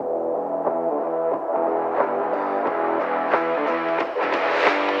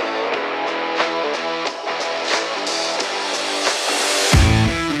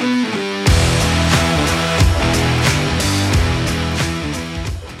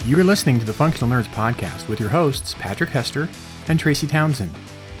You are listening to the Functional Nerds Podcast with your hosts, Patrick Hester and Tracy Townsend.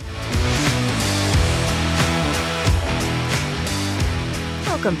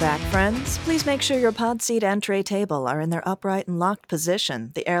 Welcome back, friends. Please make sure your pod seat and tray table are in their upright and locked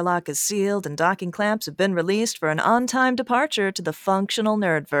position. The airlock is sealed and docking clamps have been released for an on-time departure to the Functional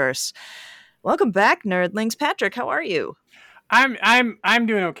Nerdverse. Welcome back, nerdlings. Patrick, how are you? I'm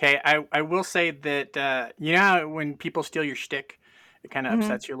doing okay. I will say that you know how when people steal your shtick, it kind of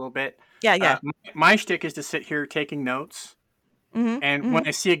upsets you a little bit. Yeah. My shtick is to sit here taking notes, and when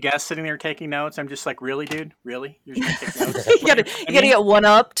I see a guest sitting there taking notes, I'm just like, really, dude, really, you're just gonna take notes? you gotta get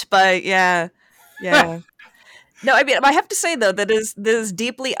one-upped by yeah. No, I mean, I have to say, though, that this is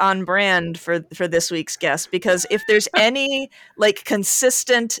deeply on brand for this week's guest, because if there's any,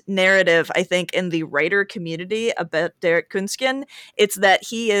 consistent narrative, I think, in the writer community about Derek Kunsken, it's that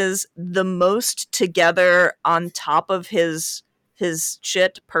he is the most together on top of his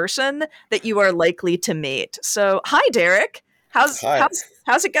shit person that you are likely to meet. So, hi, Derek. How's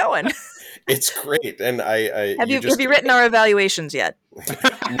it going? It's great, and have you written our evaluations yet?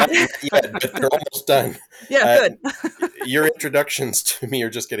 Not yet, but they're almost done. Yeah, good. Your introductions to me are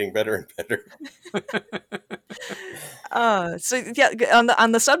just getting better and better. On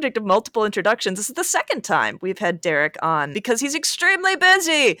the subject of multiple introductions, this is the second time we've had Derek on because he's extremely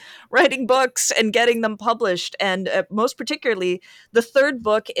busy writing books and getting them published, and most particularly the third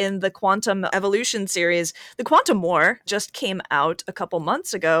book in the Quantum Evolution series. The Quantum War just came out a couple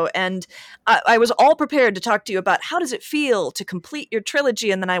months ago, and I was all prepared to talk to you about how does it feel to complete your trilogy,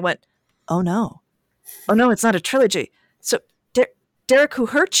 and then I went, oh no, it's not a trilogy. So Derek, who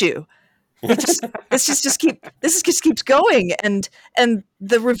hurt you? This just keeps going, and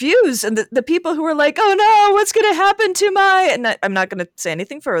the reviews and the people who are like, oh no, what's going to happen to and I'm not going to say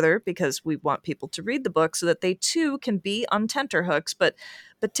anything further because we want people to read the book so that they too can be on tenterhooks. But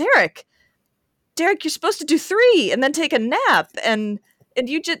Derek, you're supposed to do 3 and then take a nap, and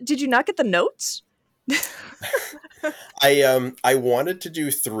did you not get the notes? I wanted to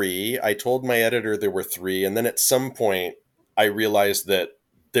do 3. I told my editor there were 3, and then at some point I realized that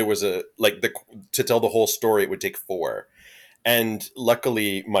there was to tell the whole story it would take 4. And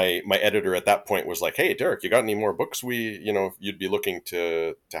luckily my editor at that point was like, hey Derek, you got any more books you'd be looking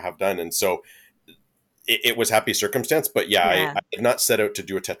to have done? And so it was happy circumstance, but I did not set out to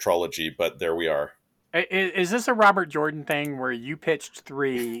do a tetralogy, but there we are. Is this a Robert Jordan thing where you pitched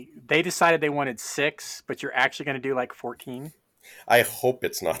 3, they decided they wanted 6, but you're actually going to do 14? I hope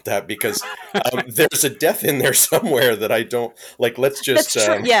it's not that, because there's a death in there somewhere that I don't like. Let's just that's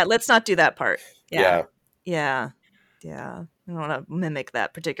true. Let's not do that part. Yeah. I don't want to mimic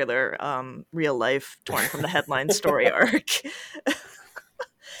that particular real life torn from the headline story arc.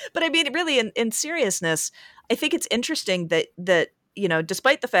 But I mean, really, in seriousness, I think it's interesting that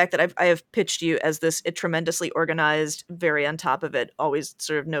despite the fact that I have pitched you as this tremendously organized, very on top of it, always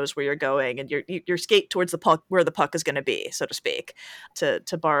sort of knows where you're going, and you're skate towards the puck where the puck is going to be, so to speak, to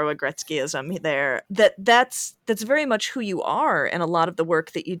borrow a Gretzkyism there. That's very much who you are and a lot of the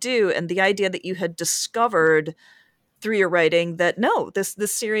work that you do, and the idea that you had discovered through your writing that no, this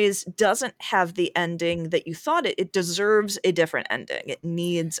series doesn't have the ending that you thought it deserves a different ending. It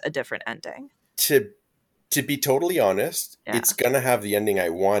needs a different ending. To be totally honest, It's going to have the ending I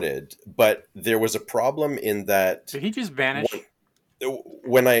wanted, but there was a problem in that... Did he just vanish?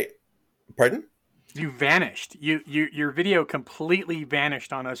 Pardon? You vanished. Your video completely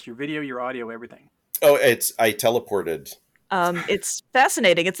vanished on us. Your video, your audio, everything. Oh, I teleported. It's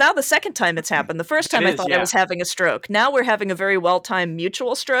fascinating. It's now the second time it's happened. The first time I thought I was having a stroke. Now we're having a very well-timed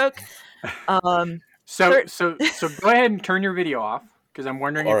mutual stroke. So go ahead and turn your video off, because I'm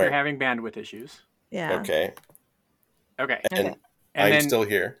wondering if you're having bandwidth issues. Yeah. Okay. And I'm then still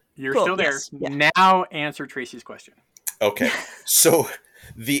here. You're still there. Yes. Yeah. Now answer Tracy's question. Okay. So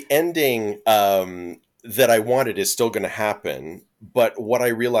the ending that I wanted is still going to happen. But what I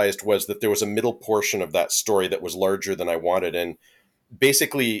realized was that there was a middle portion of that story that was larger than I wanted. And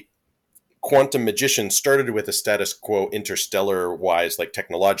basically, Quantum Magician started with a status quo interstellar-wise, like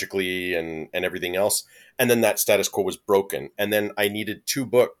technologically and everything else. And then that status quo was broken. And then I needed 2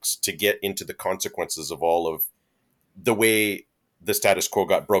 books to get into the consequences of all of the way the status quo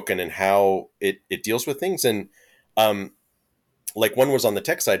got broken and how it deals with things. And one was on the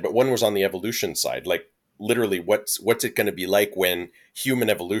tech side, but one was on the evolution side. Like literally what's it going to be like when human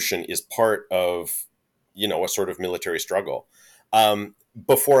evolution is part of, a sort of military struggle.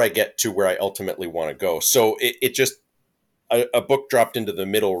 Before I get to where I ultimately want to go. So it just, a book dropped into the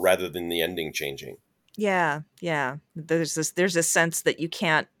middle rather than the ending changing. Yeah. There's this sense that you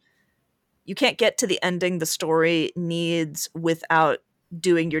can't get to the ending the story needs without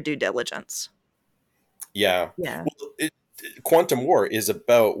doing your due diligence. Yeah. Yeah. Well, Quantum War is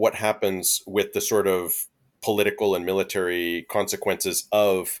about what happens with the sort of political and military consequences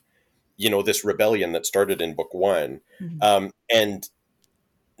of, this rebellion that started in book one. And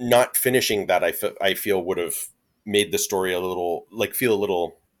not finishing that, I feel would have made the story feel a little like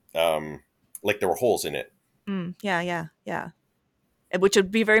there were holes in it. Yeah. Which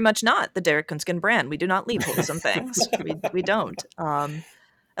would be very much not the Derek Kunsken brand. We do not leave holes in things. We don't.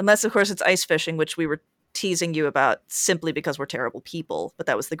 Unless, of course, it's ice fishing, which we were teasing you about simply because we're terrible people, but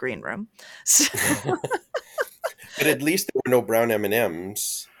that was the green room. So. But at least there were no brown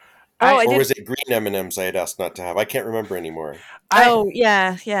M&Ms. Or was it green M&Ms I had asked not to have? I can't remember anymore.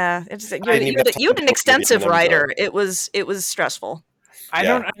 Yeah. You had an extensive writer. It was stressful. I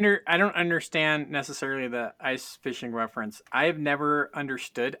don't understand necessarily the ice fishing reference. I've never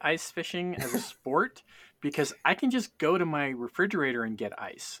understood ice fishing as a sport because I can just go to my refrigerator and get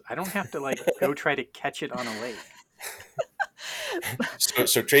ice. I don't have to go try to catch it on a lake.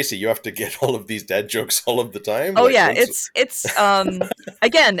 So Tracy, you have to get all of these dad jokes all of the time. Oh yeah, it's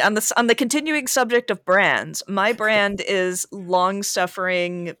again on the continuing subject of brands. My brand is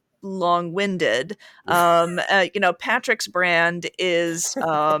long-suffering, long-winded. Patrick's brand is he's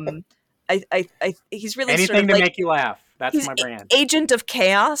really anything sort of to make you laugh. That's my brand. Agent of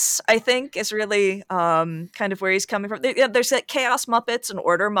Chaos, I think, is really kind of where he's coming from. There's that Chaos Muppets and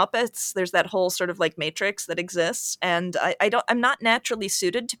Order Muppets. There's that whole sort of matrix that exists, and I'm not naturally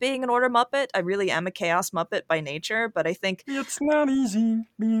suited to being an Order Muppet. I really am a Chaos Muppet by nature, but I think it's not easy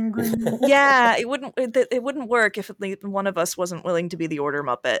being green. Yeah, it wouldn't work if one of us wasn't willing to be the Order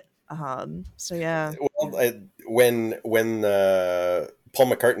Muppet. So yeah. Well, when Paul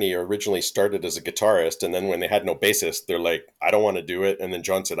McCartney originally started as a guitarist, and then when they had no bassist, they're like, I don't want to do it. And then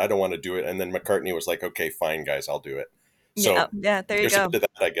John said, I don't want to do it. And then McCartney was like, okay, fine, guys, I'll do it. So yeah, there you go. There's a bit of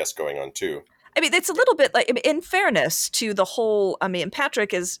that, I guess, going on too. I mean, it's a little bit in fairness to the whole. I mean,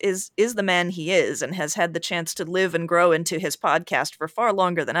 Patrick is the man he is, and has had the chance to live and grow into his podcast for far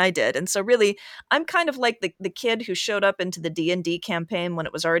longer than I did. And so, really, I'm kind of like the kid who showed up into the D&D campaign when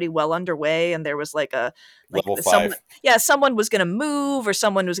it was already well underway, and there was level 5. Someone was going to move, or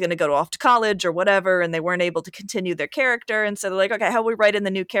someone was going to go off to college or whatever, and they weren't able to continue their character, and so they're like, okay, how do we write in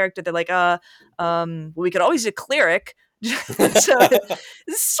the new character? They're like, we could always do a cleric. So this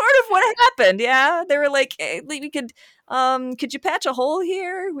is sort of what happened. Yeah, they were like, hey, we could you patch a hole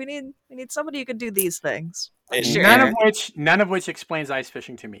here? We need somebody who could do these things. Sure. None of which explains ice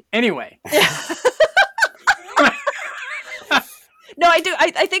fishing to me. Anyway. Yeah. No, I do.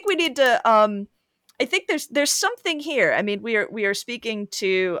 I think we need to. I think there's something here. I mean, we are speaking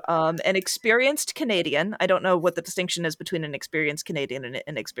to an experienced Canadian. I don't know what the distinction is between an experienced Canadian and an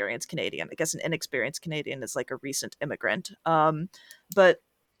inexperienced Canadian. I guess an inexperienced Canadian is like a recent immigrant. But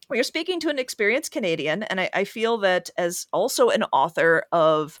we are speaking to an experienced Canadian, and I feel that as also an author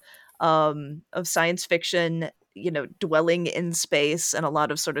of science fiction, dwelling in space, and a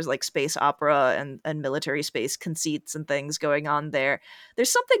lot of sort of like space opera and military space conceits and things going on there.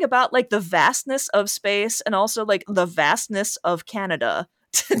 There's something about like the vastness of space and also like the vastness of Canada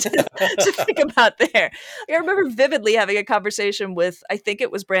to think about there. I remember vividly having a conversation with, I think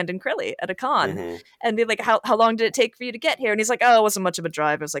it was Brandon Crilly at a con, and be like, how long did it take for you to get here? And he's like, oh, it wasn't much of a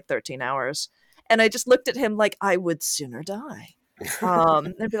drive. It was like 13 hours. And I just looked at him like, I would sooner die.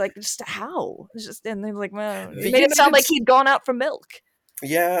 They'd be like, just how? And they're like, well, it made it sound like he'd gone out for milk.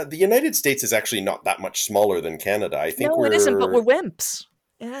 Yeah, the United States is actually not that much smaller than Canada. I think it isn't, but we're wimps.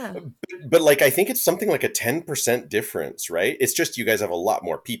 Yeah. But I think it's something like a 10% difference, right? It's just you guys have a lot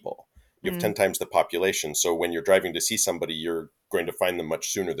more people. You have 10 times the population. So when you're driving to see somebody, you're going to find them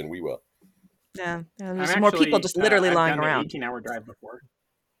much sooner than we will. Yeah, there's more people just literally lying around. I've done an 18-hour drive before.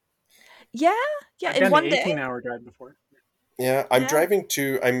 Yeah, in one day. 18-hour drive before. Yeah, I'm driving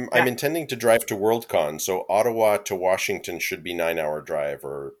to. I'm intending to drive to Worldcon, so Ottawa to Washington should be 9-hour drive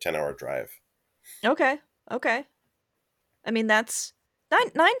or 10-hour drive. Okay. I mean, that's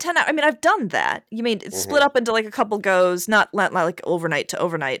 10 hours. I mean, I've done that. You mean it's split up into like a couple goes, not like overnight to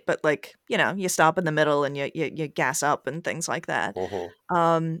overnight, but like you stop in the middle and you gas up and things like that.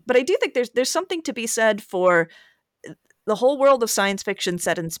 But I do think there's something to be said for the whole world of science fiction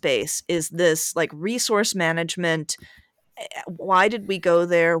set in space. Is this like resource management? Why did we go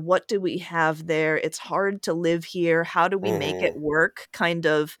there? What do we have there? It's hard to live here. How do we make it work? Kind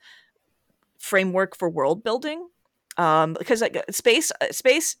of framework for world building. Because like space,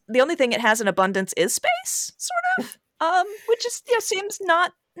 the only thing it has in abundance is space, sort of. Which is seems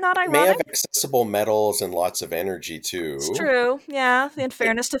not ironic. May have accessible metals and lots of energy too. It's true. Yeah, in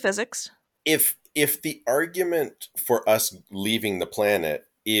fairness to physics. If if the argument for us leaving the planet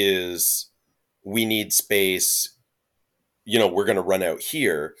is we need space, we're going to run out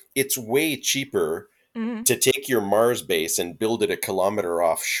here, it's way cheaper Hmm. to take your Mars base and build it a kilometer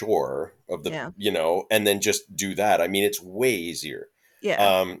offshore of the, Yeah. and then just do that. I mean, it's way easier.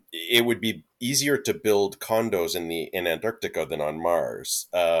 Yeah. It would be easier to build condos in Antarctica than on Mars.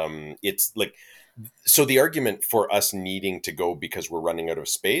 It's like, so the argument for us needing to go because we're running out of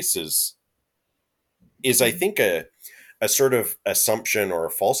space is I Mhm. think a sort of assumption or a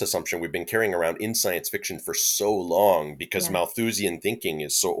false assumption we've been carrying around in science fiction for so long because Yeah. Malthusian thinking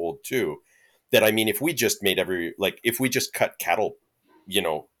is so old too, that I mean, if we just made if we just cut cattle, you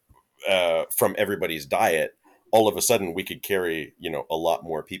know, from everybody's diet, all of a sudden we could carry, a lot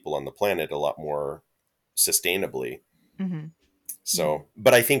more people on the planet a lot more sustainably. Hmm. Yeah. So,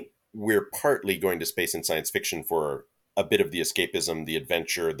 but I think we're partly going to space in science fiction for a bit of the escapism, the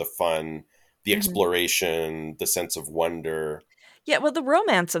adventure, the fun, the Hmm. exploration, the sense of wonder. Yeah, well, the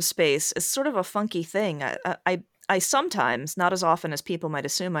romance of space is sort of a funky thing. I sometimes, not as often as people might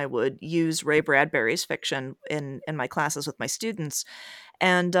assume I would, use Ray Bradbury's fiction in my classes with my students,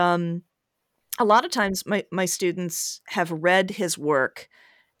 and a lot of times my students have read his work,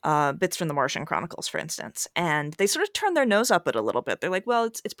 bits from the Martian Chronicles, for instance, and they sort of turn their nose up at it a little bit. They're like, "Well,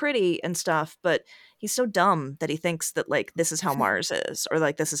 it's pretty and stuff, but he's so dumb that he thinks that like this is how Mars is, or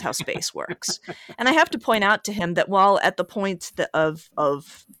like this is how space works." And I have to point out to him that while at the point of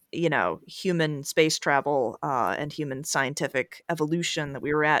human space travel and human scientific evolution that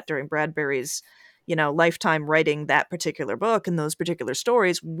we were at during Bradbury's lifetime writing that particular book and those particular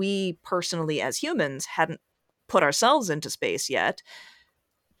stories, we personally as humans hadn't put ourselves into space yet,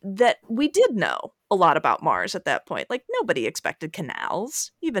 that we did know a lot about Mars at that point. Like nobody expected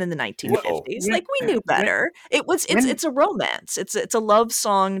canals, even in the No. 1950s. when Like we knew when better. when It's a romance. It's a love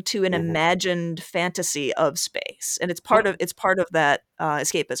song to an Mhm. imagined fantasy of space, and when it's part of that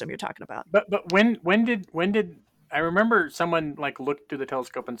escapism you're talking about. but when did I remember someone like looked through the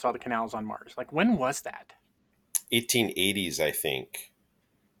telescope and saw the canals on Mars? Like when was that? 1880s, I think.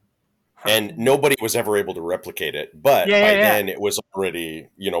 Huh. And nobody was ever able to replicate it. But Yeah, yeah, by yeah. then it was already,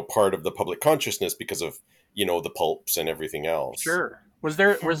 part of the public consciousness because of, the pulps and everything else. Sure. Was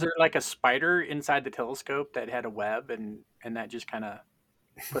Yeah. there like a spider inside the telescope that had a web and that just kind of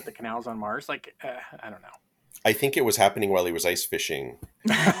put the canals on Mars? Like I don't I think it was happening while he was ice fishing.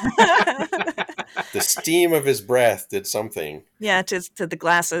 know. The steam of his breath did something. Yeah, to the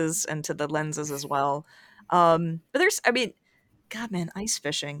glasses and to the lenses as well. But there's, I mean, God, man, ice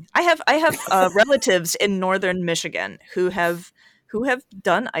fishing. I have relatives in northern Michigan who have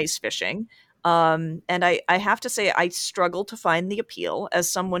done ice fishing, and I have to say I struggle to find the appeal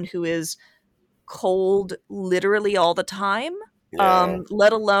as someone who is cold literally all the time, Yeah.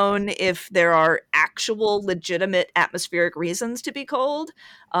 let alone if there are actual legitimate atmospheric reasons to be cold.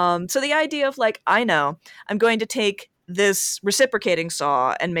 So the idea of like, I know, I'm going to take this reciprocating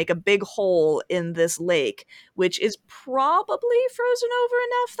saw and make a big hole in this lake, which is probably frozen over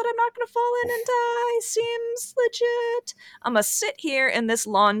enough that I'm not going to fall in and die, seems legit. I'm going to sit here in this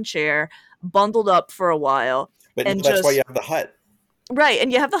lawn chair, bundled up for a while, But no, and that's why you just have the hut. right,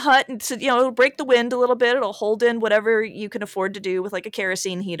 and you have the hut, and so, it'll break the wind a little bit. It'll hold in whatever you can afford to do with like a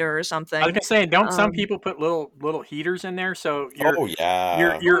kerosene heater or I was something. gonna say, don't some Um, people put little heaters in there so Oh,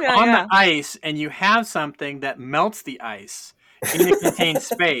 yeah. oh you're yeah, on the yeah. ice and you have something that melts the ice in a contained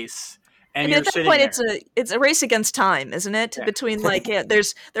space I and mean, you're at that sitting point, there. it's a race against time, isn't it? Yeah. Between like, yeah,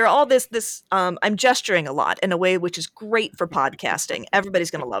 there are all this. I'm gesturing a lot in a way which is great for podcasting. Everybody's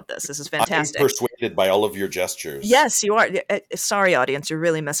gonna love this. This is I'm fantastic. persuaded by all of your gestures. Yes, you are. Sorry, audience, you're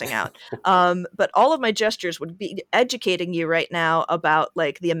really missing out. But all of my gestures would be educating you right now about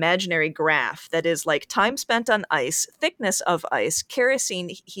like the imaginary graph that is like time spent on ice, thickness of ice, kerosene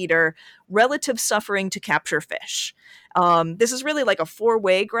heater, relative suffering to capture fish. This is really like a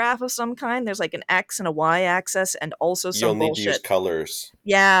four-way graph of some kind. There's like an X and a Y axis, and also some You'll need to use bullshit. colors.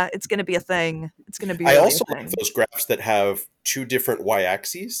 Yeah, it's going to be a thing. It's going to be I really a also like thing. those graphs that have two different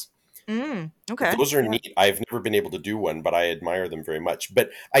y-axes. Okay. Those are Yeah. neat. I've never been able to do one, but I admire them very much. But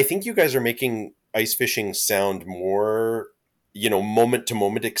I think you guys are making ice fishing sound more, moment to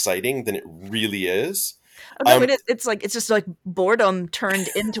moment exciting than it really is. Oh no, Um, it's like it's just like boredom turned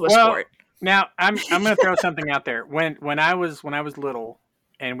into a Well, sport. now I'm going to throw something out there. When I was little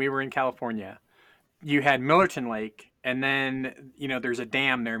and we were in California, you had Millerton Lake, and then there's a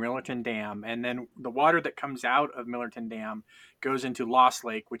dam there, Millerton Dam, and then the water that comes out of Millerton Dam goes into Lost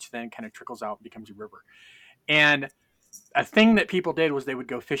Lake, which then kind of trickles out and becomes a river. And a thing that people did was they would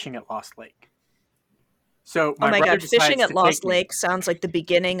go fishing at Lost Lake. So Oh my my brother god, fishing decides at to take Lost me. Lake sounds like the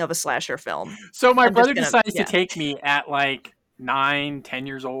beginning of a slasher film. So my I'm just brother gonna, decides to yeah. take me at like 9, 10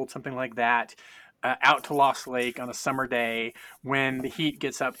 years old, something like that, out to Lost Lake on a summer day when the heat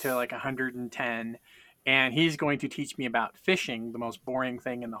gets up to like 110. And he's going to teach me about fishing, the most boring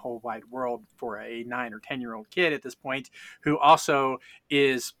thing in the whole wide world for a 9 or 10-year-old kid at this point, who also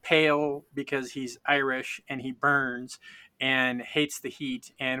is pale because he's Irish and he burns and hates the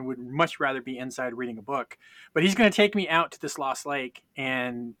heat and would much rather be inside reading a book. But he's going to take me out to this Lost Lake,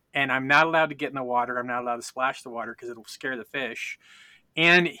 and I'm not allowed to get in the water. I'm not allowed to splash the water because it'll scare the fish.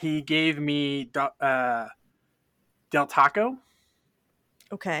 And he gave me Del Taco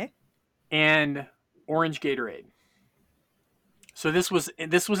Okay. and orange Gatorade. So this was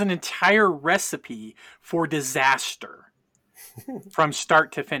an entire recipe for disaster from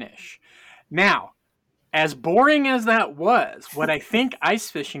start to finish. Now, as boring as that was, what I think ice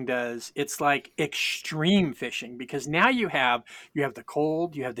fishing does, it's like extreme fishing, because now you have the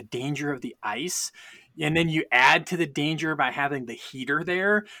cold, you have the danger of the ice, and then you add to the danger by having the heater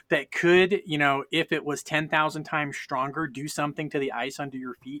there that could, if it was 10,000 times stronger, do something to the ice under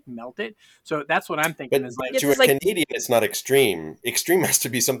your feet and melt it. So that's what I'm thinking is But like, Yeah, to a because like Canadian, it's not extreme. Extreme has to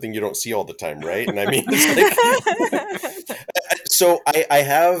be something you don't see all the time, right? And I mean, it's like, so I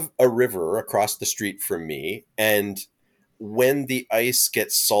have a river across the street from me, and when the ice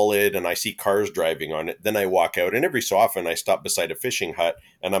gets solid and I see cars driving on it, then I walk out, and every so often I stop beside a fishing hut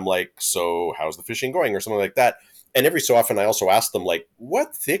and I'm like, so how's the fishing going, or something like that. And every so often I also ask them, like,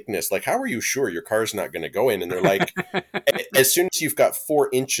 what thickness, like, how are you sure your car's not going to go in? And they're like, as soon as you've got 4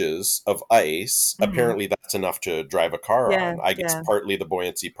 inches of ice, Mhm. apparently that's enough to drive a car Yeah, on. I guess yeah. partly the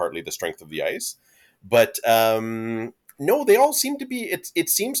buoyancy, partly the strength of the ice. But no, they all seem to be. It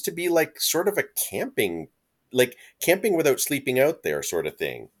seems to be like sort of a camping, like camping without sleeping out there, sort of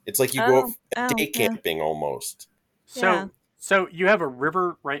thing. It's like you go Oh, oh, day yeah, camping almost. yeah. so you have a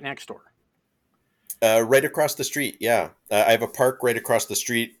river right next door. Right across the street, yeah. I have a park right across the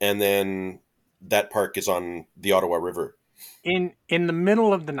street, and then that park is on the Ottawa River. In the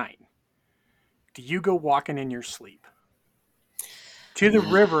middle of the night, do you go walking in your sleep to the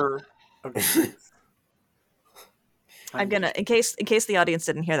river of truth? I'm I'm gonna, just in case the audience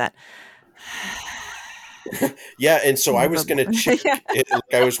didn't hear that. Yeah, and so I was River- going to check. yeah.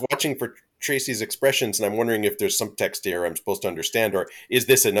 Like I was watching for Tracy's expressions, and I'm wondering if there's some text here I'm supposed to understand, or is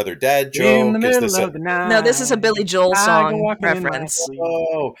this another dad in the joke? Is middle this a of the No, this is a night. Billy Joel I go song walking in my reference. sleep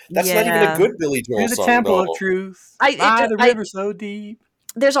oh? That's not even a Yeah. good Billy Joel to the song, temple of though. truth by the river so deep.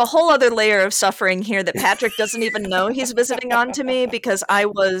 There's a whole other layer of suffering here that Patrick doesn't even know he's visiting onto me, because I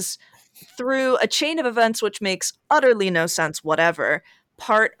was, through a chain of events which makes utterly no sense whatever,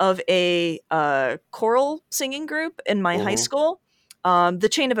 part of a choral singing group in my high Hmm. school. The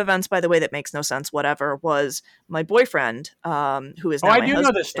chain of events, by the way, that makes no sense whatever, was my boyfriend, who is Oh, now I my do know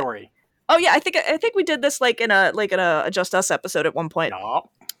husband. this story. Oh yeah, I think we did this like in a Just Us episode at one point. Yup.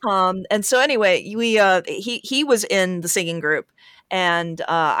 And so anyway, he was in the singing group, and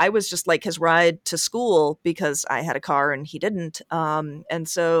I was just like his ride to school because I had a car and he didn't. And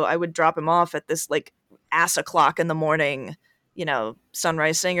so I would drop him off at this like ass o'clock in the morning,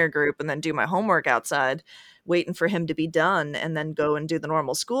 sunrise singer group, and then do my homework outside, waiting for him to be done, and then go and do the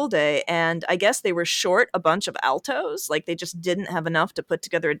normal school day. And I guess they were short a bunch of altos, like they just didn't have enough to put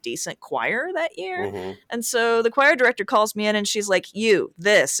together a decent choir that year. Hmm. And so the choir director calls me in and she's like, you,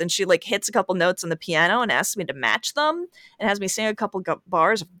 this. And she like hits a couple notes on the piano and asks me to match them and has me sing a couple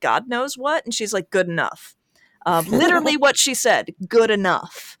bars of God knows what. And she's like, good enough. Literally what she said, good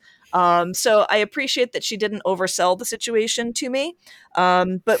enough. So I appreciate that she didn't oversell the situation to me.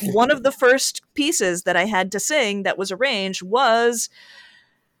 But one of the first pieces that I had to sing that was arranged was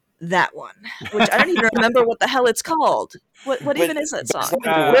that one, which I don't even remember what the hell it's called. What But even is that as song? long as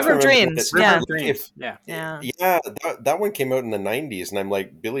we both River of remember what Dreams. it's River Yeah. of like, Dreams. Yeah. Yeah. yeah, that one came out in the '90s, and I'm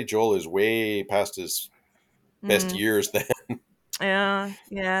like, Billy Joel is way past his best Mm. years then. Yeah,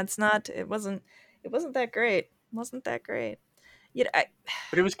 yeah, it wasn't that great. Wasn't that great. You know,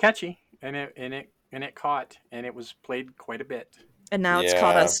 But it was catchy, and it caught, and it was played quite a bit. and now it's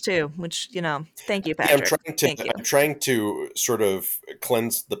caught Yeah. us too, which, thank you, Yeah, Patrick. Thank you. I'm trying to sort of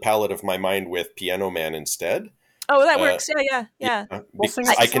cleanse the palette of my mind with Piano Man instead. Oh, that Uh, works. Yeah, yeah, yeah. We'll sing because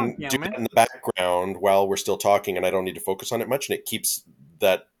us I a I song, can Piano do that Man. in the background while we're still talking, and I don't need to focus on it much, and it keeps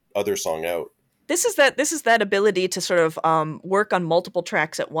that other song out. this is that ability to sort of work on multiple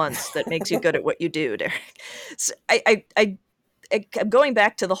tracks at once that makes you good at what you do, Derek. So I going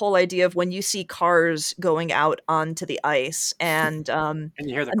back to the whole idea of when you see cars going out onto the ice, and And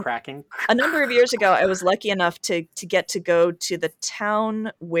you hear the cracking. a number of years ago, I was lucky enough to get to go to the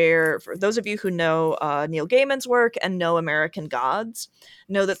town where, for those of you who know Neil Gaiman's work and know American Gods,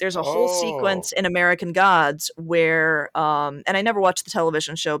 know that there's a whole Oh, sequence in American Gods where, and I never watched the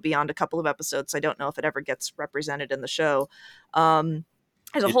television show beyond a couple of episodes, so I don't know if it ever gets represented in the show. Um,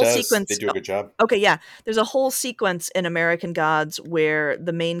 there's a it whole does. They sequence. do a good job. Okay, yeah. There's a whole sequence in American Gods where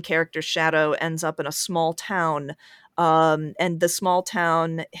the main character Shadow ends up in a small town. And the small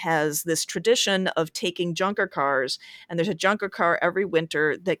town has this tradition of taking junker cars, and there's a junker car every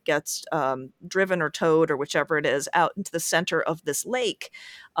winter that gets driven or towed or whichever it is out into the center of this lake.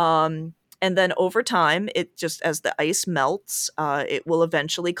 And then over time, it just, as the ice melts, it will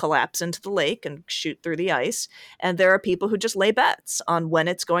eventually collapse into the lake and shoot through the ice. And there are people who just lay bets on when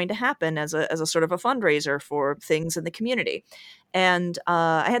it's going to happen as a sort of a fundraiser for things in the community. And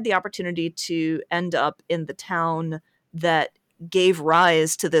I had the opportunity to end up in the town that gave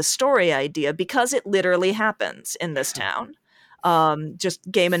rise to this story idea because it literally happens in this town. Just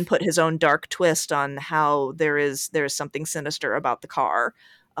Gaiman put his own dark twist on how there is something sinister about the car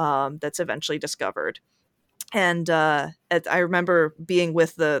that's eventually discovered. And I remember being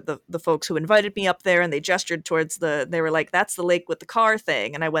with the folks who invited me up there, and they gestured towards they were like, "That's the lake with the car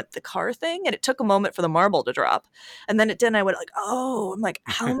thing." And I went, "The car thing?" And it took a moment for the marble to drop. And then it did, and I went like, "Oh," I'm like,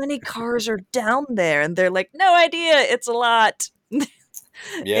 "How many cars are down there?" And they're like, "No idea. It's a lot."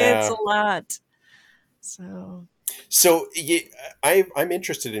 It's a Yeah. lot. So, So I'm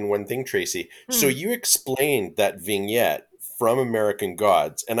interested in one thing, Tracy. So hmm. you explained that vignette from American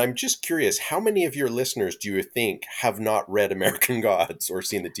Gods, and I'm just curious, how many of your listeners do you think have not read American Gods or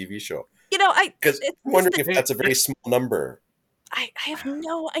seen the TV show? I Because I'm it's wondering the if that's a very It, small number. I have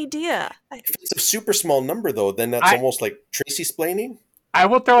no idea. If it's a super small number, though, then that's I almost like Tracy splaining. I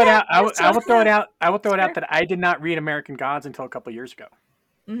will throw it Yeah, out. I will throw yeah, it out. I will throw it's it out fair. that I did not read American Gods until a couple years ago.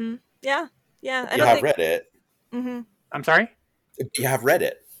 Yeah, yeah. I You don't have think. read it. Hmm. I'm sorry. You have read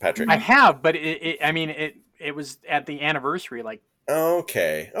it, I Patrick. have, but I mean, it was at the anniversary. Like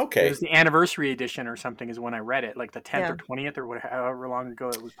Okay. it was Okay. the anniversary edition or something is when I read it, like the 10th Yeah. or 20th or whatever, however long ago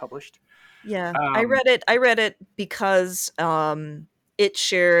it was published. Yeah, Um, I read it because it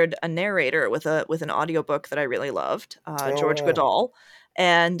shared a narrator with an audiobook that I really loved, Oh, George wow. Goodall.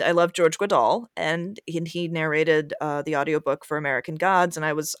 And I love George Goodall, and he narrated the audiobook for American Gods, and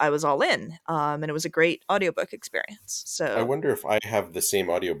I was all in. And it was a great audiobook experience. I So, wonder if I have the same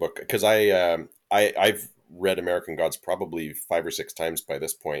audiobook because I've read American Gods probably 5 or 6 times by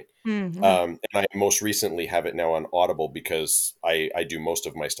this point. mhm. And I most recently have it now on Audible because I do most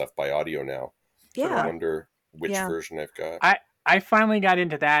of my stuff by audio now. So I Yeah, wonder which yeah. version I've got. I finally got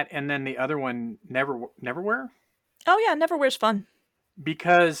into that, and then the other one, Neverwhere, Oh yeah, Neverwhere's fun.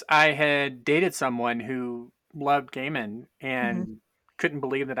 because I had dated someone who loved Gaiman Mhm. and couldn't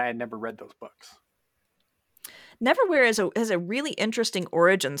believe that I had never read those books. Neverwhere is a really interesting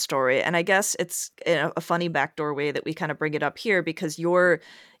origin story, and I guess it's a funny backdoor way that we kind of bring it up here because your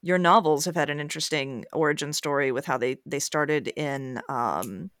novels have had an interesting origin story with how they started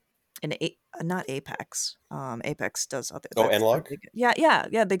not Apex. Apex does other Oh, that's analog. big. Yeah, yeah,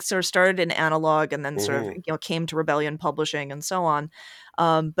 yeah. They sort of started in analog and then sort of Hmm. came to Rebellion Publishing and so on.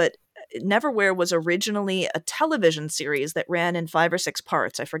 But Neverwhere was originally a television series that ran in 5 or 6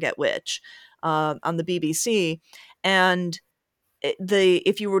 parts. I forget which, on the BBC. And the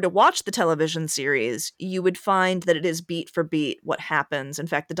if you were to watch the television series, you would find that it is beat for beat what happens. In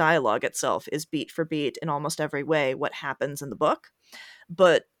fact, the dialogue itself is beat for beat in almost every way what happens in the book.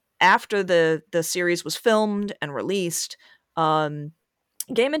 But after the series was filmed and released, um,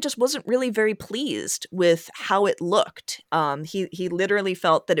 Gaiman just wasn't really very pleased with how it looked. He literally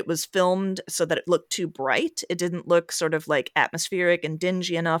felt that it was filmed so that it looked too bright. It didn't look sort of like atmospheric and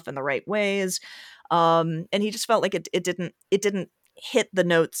dingy enough in the right ways, and he just felt like it didn't hit the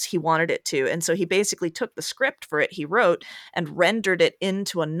notes he wanted it to. And so he basically took the script for it he wrote and rendered it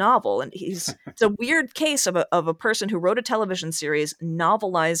into a novel. And it's a weird case of a person who wrote a television series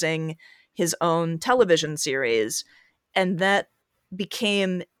novelizing his own television series, and that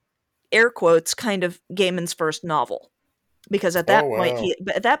became air quotes kind of Gaiman's first novel because Oh, wow.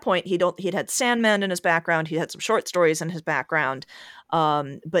 at that point he'd had Sandman in his background, he had some short stories in his background,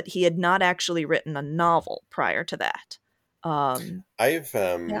 but he had not actually written a novel prior to that. Um, I've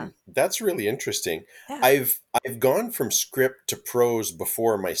yeah, That's really interesting. yeah. I've gone from script to prose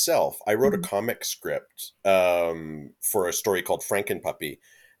before myself. I wrote a Mhm. comic script for a story called Frankenpuppy.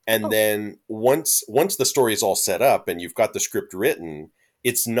 And Oh, then once the story's all set up and you've got the script written,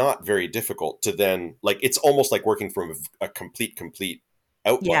 it's not very difficult to then, like, it's almost like working from a complete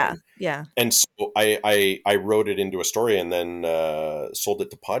Yeah, outline. yeah. And so I wrote it into a story and then sold it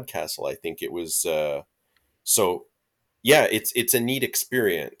to Podcastle. I think it was so yeah, it's a neat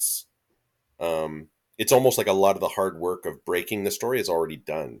experience. It's almost like a lot of the hard work of breaking the story is already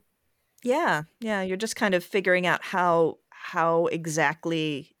done. Yeah, yeah, you're just kind of figuring out how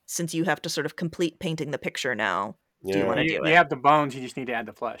exactly, since you have to sort of complete painting the picture now, do you Yeah. wanna You do you it? have the bones, you just need to add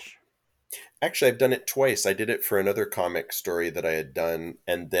the flesh. Actually, I've done it twice. I did it for another comic story that I had done,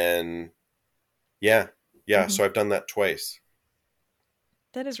 and then yeah, yeah. Mhm. So I've done that twice.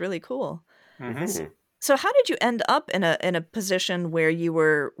 That is really cool. Hmm. S Hmm. So how did you end up in a position where you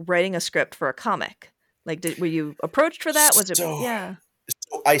were writing a script for a comic? Like, were you approached for that? Was it So, yeah.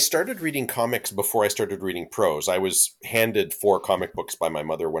 so I started reading comics before I started reading prose. I was handed 4 comic books by my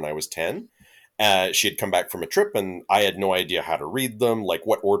mother when I was 10. She had come back from a trip, and I had no idea how to read them. Like,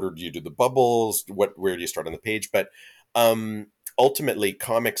 what order do you do the bubbles? Where do you start on the page? But um, ultimately,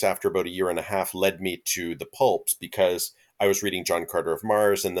 comics after about a year and a half led me to the pulps because I was reading John Carter of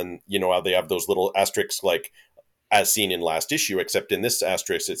Mars, and then you know how they have those little asterisks like as seen in last issue, except in this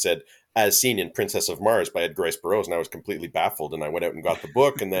asterisk it said as seen in Princess of Mars by Edgar Rice Burroughs, and I was completely baffled. And I went out and got the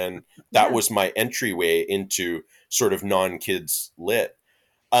book, and then that Yeah. was my entryway into sort of non-kids lit.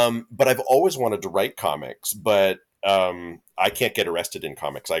 But I've always wanted to write comics, but I can't get arrested in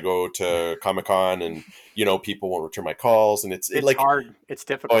comics. I go to Comic Con, and you know people won't return my calls, and It's like hard. It's oh,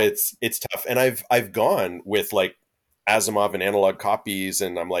 difficult. it's tough. And I've gone with like Asimov and analog copies,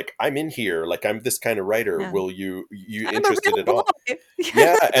 and I'm like, I'm in here. Like, I'm this kind of writer. Yeah. Will you I'm a interested real at all? boy. Yeah.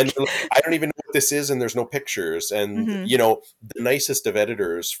 Yeah, and they're like, I don't even know what this is, and there's no pictures. And Mhm. you know, the nicest of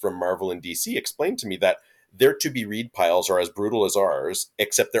editors from Marvel and DC explained to me that their to be read piles are as brutal as ours,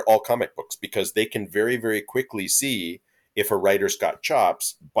 except they're all comic books because they can very quickly see if a writer's got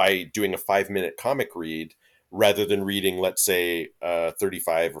chops by doing a 5 minute comic read rather than reading, let's say, a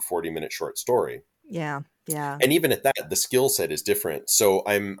 35 or 40 minute short story. Yeah, yeah. And even at that, the skill set is different. So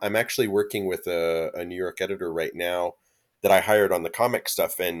I'm actually working with a New York editor right now that I hired on the comic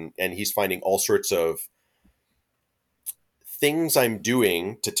stuff, and he's finding all sorts of things I'm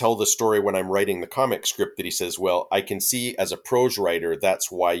doing to tell the story when I'm writing the comic script that he says, well, I can see as a prose writer,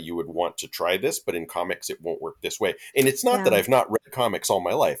 that's why you would want to try this, but in comics, it won't work this way. And it's not that Yeah. I've not read comics all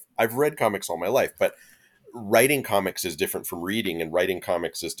my life. I've read comics all my life, but writing comics is different from reading, and writing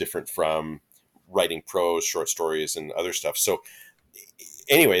comics is different from writing prose, short stories, and other stuff. So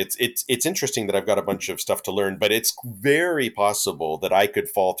anyway, it's interesting that I've got a bunch of stuff to learn, but it's very possible that I could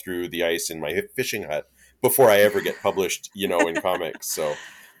fall through the ice in my fishing hut before I ever get published, you know, in comics. So,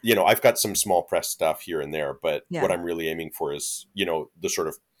 you know, I've got some small press stuff here and there, but what Yeah. I'm really aiming for is, you know, the sort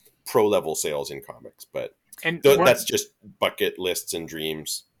of pro level sales in comics. But And what that's just bucket lists and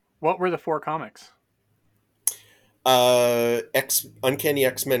dreams. what were the 4 comics? X Uncanny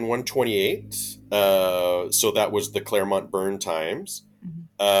X-Men 128. So that was the Claremont Byrne times.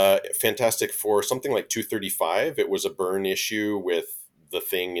 Mhm. Fantastic Four, something like 235. It was a Byrne issue with the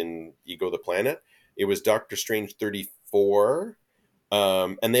Thing and Ego the Planet. It was Doctor Strange 34.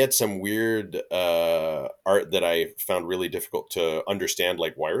 And they had some weird art that I found really difficult to understand,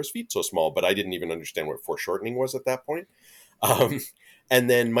 like why are his feet so small? But I didn't even understand what foreshortening was at that point. Um, and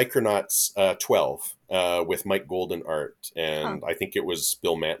then Micronauts 12 with Mike Golden art, Huh. and I think it was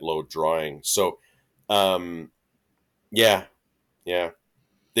Bill Mantlo drawing. So, um, yeah, yeah,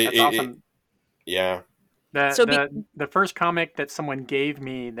 That's it, awesome. yeah. The So be the the first comic that someone gave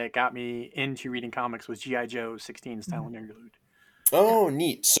me that got me into reading comics was GI Joe 16 Style Mhm. and Interlude. Yeah. Oh,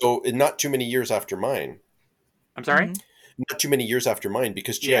 neat. So not too many years after mine. I'm sorry. Mhm. Not too many years after mine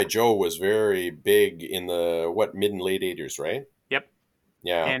because Yeah. GI Joe was very big in the what mid and late 80s, right? Yep.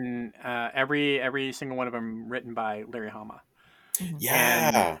 Yeah, And every single one of them written by Larry Hama. Mhm. And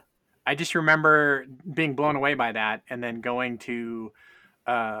yeah, I just remember being blown away by that, and then going to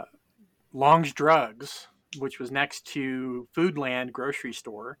uh, Long's Drugs, which was next to Foodland grocery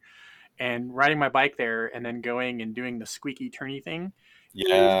store, and riding my bike there, and then going and doing the squeaky turny thing,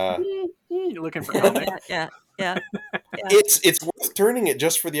 yeah. looking for comics. Yeah, yeah, yeah, yeah. It's worth turning it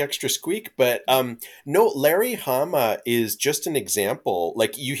just for the extra squeak, but no, Larry Hama is just an example.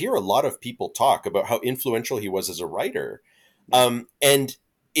 Like you hear a lot of people talk about how influential he was as a writer, Yeah. and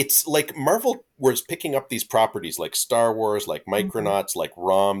it's like Marvel was picking up these properties like Star Wars, like Mhm. Micronauts, like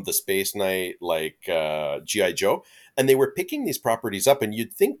Rom, the Space Knight, like GI Joe, and they were picking these properties up, and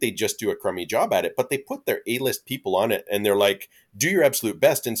you'd think they'd just do a crummy job at it, but they put their A-list people on it, and they're like, do your absolute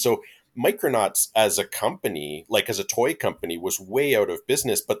best, and so Micronauts as a company, like as a toy company, was way out of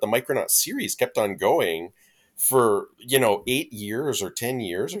business, but the Micronauts series kept on going for 8 years or 10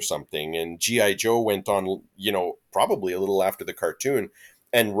 years or something, and GI Joe went on probably a little after the cartoon,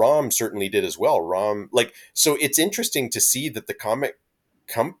 and Rom certainly did as well. Rom, like, so it's interesting to see that the comic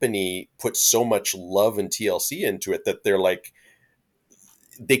company put so much love and TLC into it that they're like,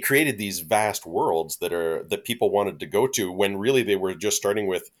 they created these vast worlds that people wanted to go to, when really they were just starting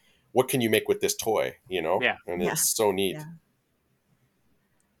with, what can you make with this toy, Yeah. and Yeah. it's so neat. Yeah.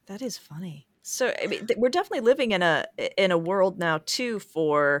 That is funny. So I mean, we're definitely living in a world now too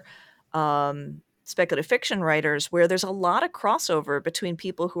for speculative fiction writers, where there's a lot of crossover between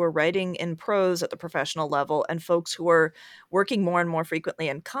people who are writing in prose at the professional level and folks who are working more and more frequently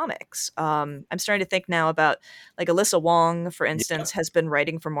in comics. I'm starting to think now about, like, Alyssa Wong, for Yeah, instance, has been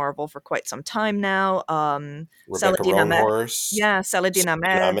writing for Marvel for quite some time now. Rebecca Saladin Ahmed, Roanhorse, yeah, Saladin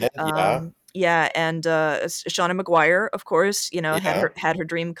Saladin Ahmed. Ahmed, yeah, Yeah, and Shauna McGuire, of course, yeah. had her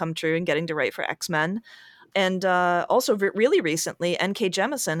dream come true in getting to write for X-Men. And also, really recently, N.K.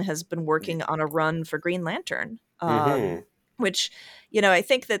 Jemisin has been working on a run for Green Lantern, Mm-hmm. which, I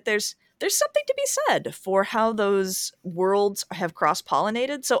think that there's something to be said for how those worlds have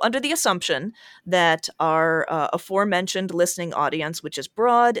cross-pollinated. So, under the assumption that our aforementioned listening audience, which is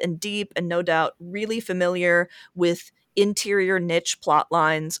broad and deep and no doubt really familiar with interior niche plot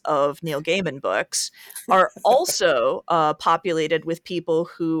lines of Neil Gaiman books, are also populated with people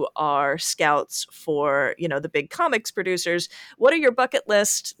who are scouts for, the big comics producers. What are your bucket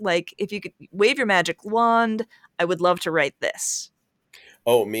list? Like, if you could wave your magic wand, I would love to write this.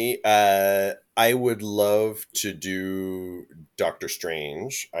 Oh, me? I would love to do Doctor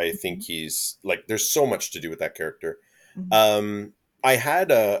Strange. I think Mhm, he's like, there's so much to do with that character. mhm. Um, I had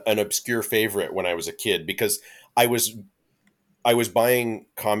an obscure favorite when I was a kid, because I was I was buying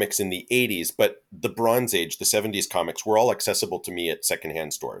comics in the 80s, but the Bronze Age, the 70s comics were all accessible to me at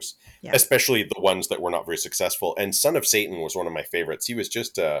secondhand stores, Yeah. especially the ones that were not very successful. And Son of Satan was one of my favorites. He was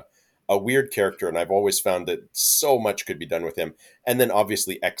just a weird character, and I've always found that so much could be done with him. And then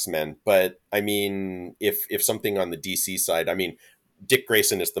obviously X-Men. But I mean, if something on the DC side, I mean, Dick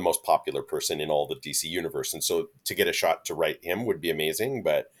Grayson is the most popular person in all the DC universe. And so to get a shot to write him would be amazing.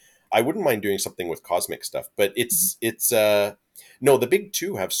 But I wouldn't mind doing something with cosmic stuff. But Mhm. it's no, the big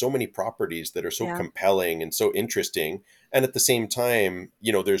two have so many properties that are so Yeah. compelling and so interesting, and at the same time,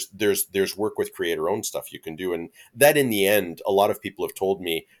 there's work with creator owned stuff you can do, and that in the end, a lot of people have told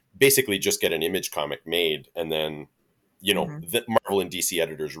me, basically just get an Image comic made, and then Mhm. the Marvel and DC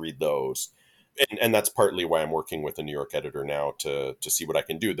editors read those, and that's partly why I'm working with a New York editor now to see what I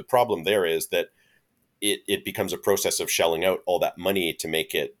can do. The problem there is that it becomes a process of shelling out all that money to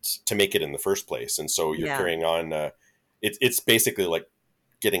make it in the first place, and so you're Yeah. carrying on. It's basically like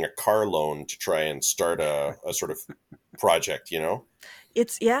getting a car loan to try and start a sort of project.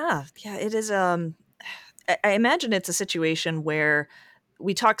 It's yeah, yeah, it is, I imagine it's a situation where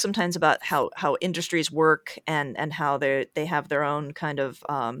we talk sometimes about how industries work, and how they have their own kind of,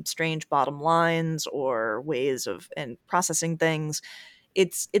 strange bottom lines or ways of and processing things.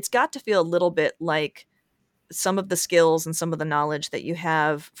 It's got to feel a little bit like some of the skills and some of the knowledge that you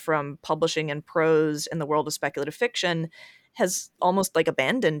have from publishing in prose in the world of speculative fiction has almost, like,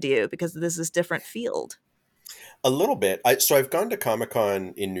 abandoned you because this is different field. A little bit. So I've gone to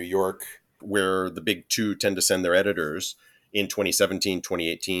Comic-Con in New York, where the big two tend to send their editors in 2017,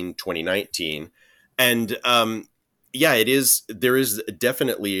 2018, 2019. And yeah, there is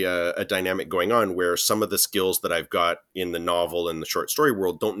definitely a dynamic going on where some of the skills that I've got in the novel and the short story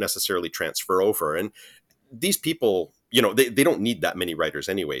world don't necessarily transfer over. And these people, they don't need that many writers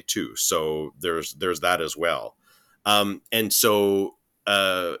anyway, too. So there's that as well. And so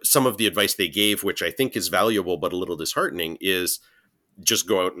some of the advice they gave, which I think is valuable but a little disheartening, is just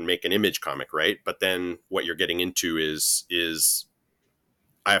go out and make an Image comic, right? But then what you're getting into is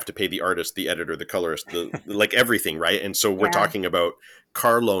I have to pay the artist, the editor, the colorist, the like everything, right? And so we're Yeah. talking about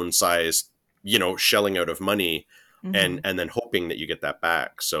car loan size, shelling out of money, and Mhm. and then hoping that you get that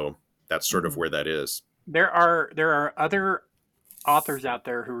back. So that's sort of Mhm. where that is. There are other authors out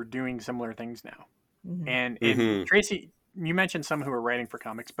there who are doing similar things now. Mhm. And Mm-hmm. Tracy, you mentioned some who are writing for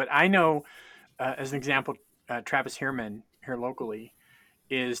comics, but I know, as an example, Travis Hierman here locally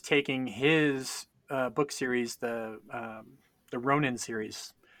is taking his book series, the Ronin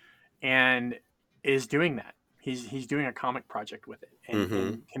series, and is doing that. He's doing a comic project with it, Mm-hmm.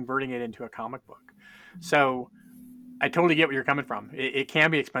 and converting it into a comic book. So I totally get where you're coming from. It can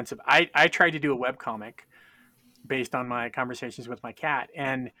be expensive. I tried to do a web comic based on my conversations with my cat,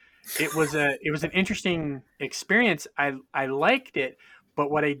 and it was an interesting experience. I liked it, but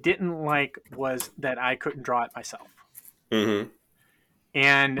what I didn't like was that I couldn't draw it myself. Mm-hmm.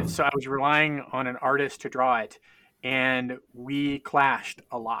 And so I was relying on an artist to draw it, and we clashed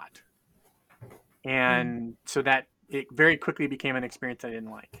a lot. Mm. And so that it very quickly became an experience I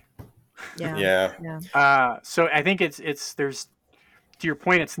didn't like. Yeah. Yeah. Yeah. So I think it's there's, to your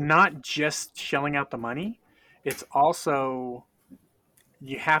point, it's not just shelling out the money. It's also,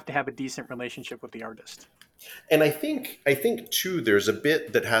 you have to have a decent relationship with the artist. And I think too, there's a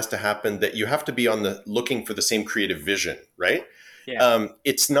bit that has to happen, that you have to be on the looking for the same creative vision, right? Yeah.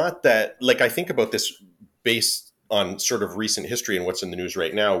 It's not that, like, I think about this based on sort of recent history and what's in the news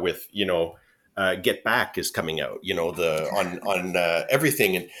right now with, Get Back is coming out, the on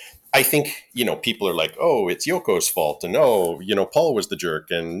everything. And I think, people are like, oh, it's Yoko's fault, and oh, Paul was the jerk,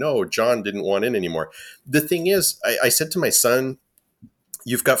 and no, John didn't want in anymore. The thing is, I said to my son,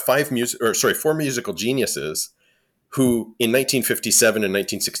 you've got four musical geniuses who in 1957 and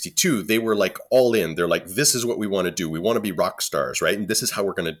 1962, they were like all in. They're like, this is what we want to do. We want to be rock stars, right? And this is how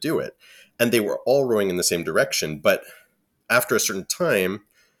we're going to do it. And they were all rowing in the same direction. But after a certain time,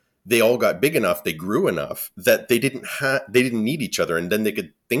 they all got big enough, they grew enough that they didn't need each other, and then they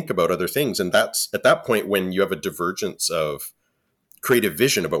could think about other things. And that's at that point when you have a divergence of creative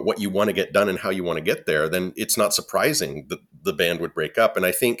vision about what you want to get done and how you want to get there, then it's not surprising that the band would break up. And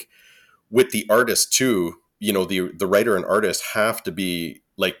I think with the artist too, the writer and artist have to be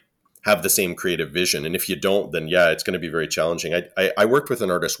like, have the same creative vision. And if you don't, then yeah, it's going to be very challenging. I worked with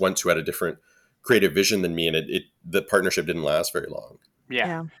an artist once who had a different creative vision than me, and the partnership didn't last very long. Yeah.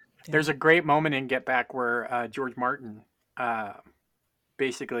 Yeah. Yeah. There's a great moment in Get Back where George Martin uh,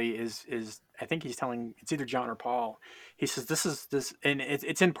 basically is I think he's telling, it's either John or Paul. He says this is this, and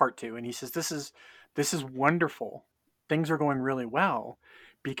it's in part two, and he says this is wonderful. Things are going really well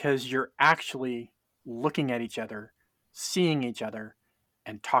because you're actually looking at each other, seeing each other,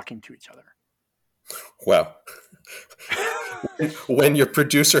 and talking to each other. Wow. When your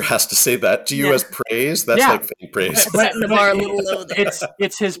producer has to say that to you Yeah. as praise, that's Yeah, like fake praise. but Setting the but bar a little low there.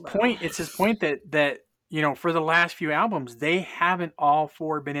 it's his point. It's his point that for the last few albums, they haven't all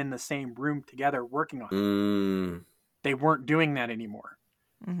four been in the same room together working on it. Mm, They weren't doing that anymore,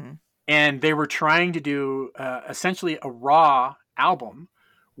 Mm-hmm. and they were trying to do essentially a raw album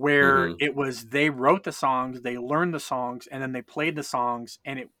where hmm it was, they wrote the songs, they learned the songs, and then they played the songs,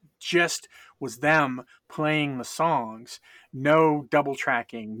 and it just was them playing the songs. No double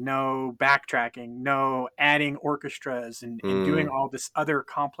tracking, no backtracking, no adding orchestras and doing mm. all this other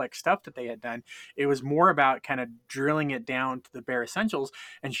complex stuff that they had done. It was more about kind of drilling it down to the bare essentials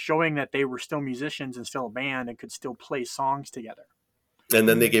and showing that they were still musicians and still a band and could still play songs together. And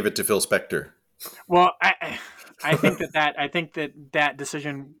then they gave it to Phil Spector. Well, I think that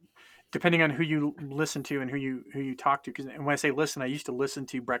decision, depending on who you listen to and who you talk to, because when I say listen, I used to listen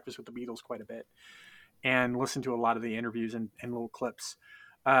to Breakfast with the Beatles quite a bit and listen to a lot of the interviews and little clips.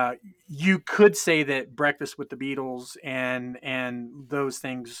 Uh, you could say that Breakfast with the Beatles and those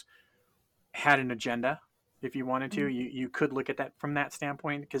things had an agenda. If you wanted to, you could look at that from that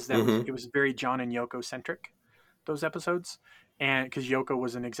standpoint, because it hmm was very John and Yoko centric, those episodes, and because Yoko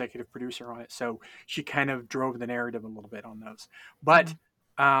was an executive producer on it, so she kind of drove the narrative a little bit on those. But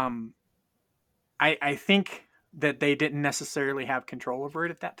um, I think that they didn't necessarily have control over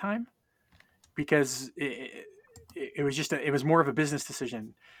it at that time, because it was just it was more of a business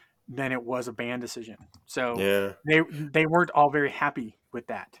decision than it was a band decision. So Yeah. they weren't all very happy with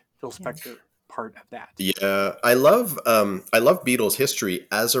that Phil Yeah. Spector part of that. Yeah. I love Beatles history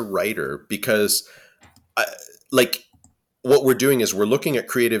as a writer because I, like what we're doing is we're looking at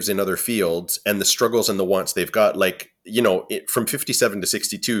creatives in other fields and the struggles and the wants they've got. Like, from 57 to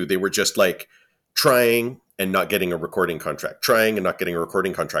 62, they were just like trying and not getting a recording contract, trying and not getting a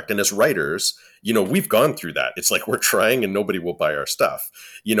recording contract. And as writers, we've gone through that. It's like we're trying and nobody will buy our stuff,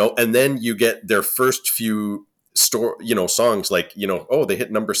 and then you get their first few songs like, oh, they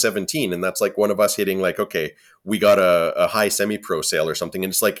hit number 17. And that's like one of us hitting like, okay, we got a high semi-pro sale or something.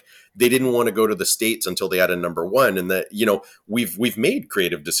 And it's like, they didn't want to go to the States until they had a number one. And that, we've made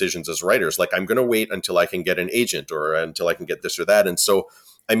creative decisions as writers. Like, I'm going to wait until I can get an agent or until I can get this or that. And so,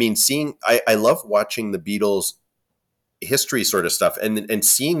 I mean, I love watching the Beatles history sort of stuff and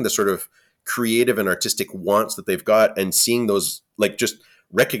seeing the sort of creative and artistic wants that they've got, and seeing those, like, just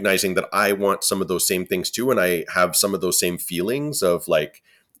recognizing that I want some of those same things too. And I have some of those same feelings of like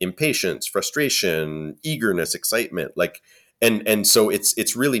impatience, frustration, eagerness, excitement, like, and so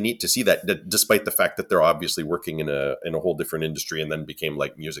it's really neat to see that despite the fact that they're obviously working in a whole different industry and then became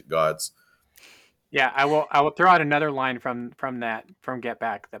like music gods. Yeah, I will throw out another line from Get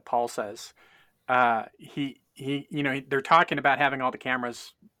Back that Paul says. He they're talking about having all the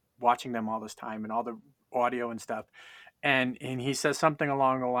cameras watching them all this time and all the audio and stuff, and he says something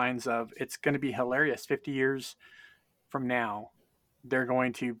along the lines of, "It's going to be hilarious 50 years from now. They're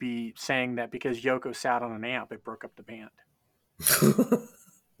going to be saying that because Yoko sat on an amp, it broke up the band."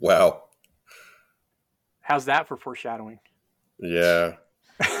 Wow. How's that for foreshadowing? Yeah.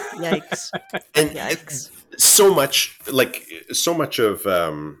 Yikes. And Yikes. so much of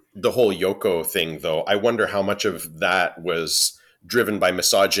the whole Yoko thing, though, I wonder how much of that was driven by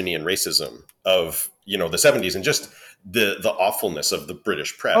misogyny and racism of, the 70s, and just the awfulness of the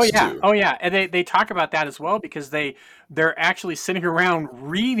British Oh press yeah, too. oh yeah, and they talk about that as well, because they're actually sitting around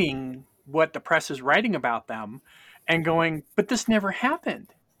reading what the press is writing about them, and going, "But this never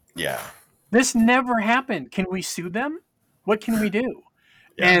happened. Yeah. This never happened. Can we sue them? What can we do?"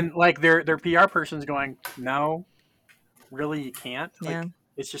 Yeah. And like their PR person's going, "No, really, you can't. Yeah. Like,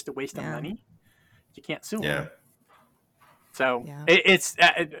 it's just a waste of Yeah. money. You can't sue them." Yeah. So Yeah. it's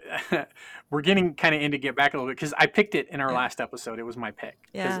we're getting kind of into Get Back a little bit, because I picked it in our Yeah. last episode. It was my pick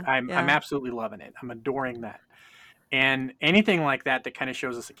because Yeah. I'm Yeah. absolutely loving it. I'm adoring that, and anything like that that kind of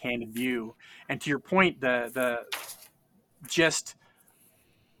shows us a candid view. And to your point, the just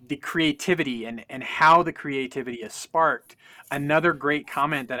the creativity and how the creativity is sparked. Another great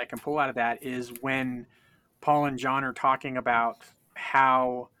comment that I can pull out of that is when Paul and John are talking about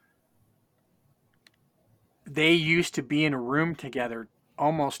how they used to be in a room together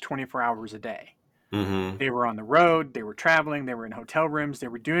almost 24 hours a day. Mm-hmm. They were on the road, they were traveling, they were in hotel rooms, they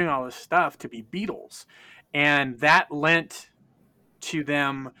were doing all this stuff to be Beatles. And that lent to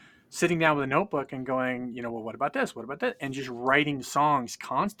them sitting down with a notebook and going, well, what about this? What about that? And just writing songs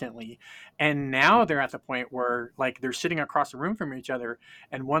constantly. And now they're at the point where, like, they're sitting across the room from each other,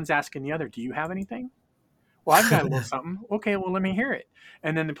 and one's asking the other, "Do you have anything?" "Well, I've got a little something." "Okay, well, let me hear it."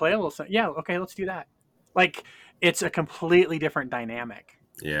 And then they play a little something. "Yeah, okay, let's do that." Like, it's a completely different dynamic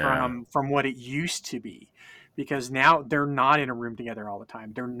Yeah. from what it used to be, because now they're not in a room together all the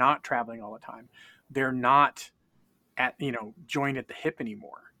time. They're not traveling all the time. They're not at joined at the hip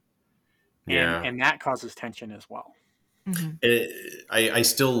anymore, and Yeah. that causes tension as well. Mm-hmm. I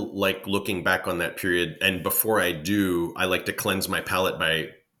still like looking back on that period, and before I do, I like to cleanse my palate by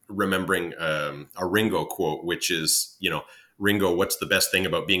remembering a Ringo quote, which is, Ringo, what's the best thing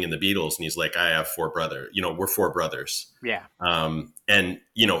about being in the Beatles? And he's like, I have four brothers. We're four brothers. Yeah. And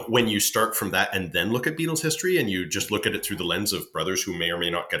when you start from that and then look at Beatles history, and you just look at it through the lens of brothers who may or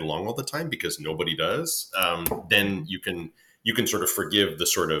may not get along all the time, because nobody does, then you can sort of forgive the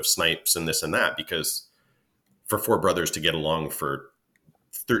sort of snipes and this and that, because for four brothers to get along for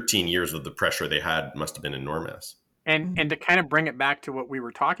 13 years of the pressure they had must have been enormous. And to kind of bring it back to what we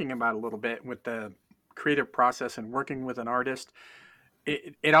were talking about a little bit with the creative process and working with an artist,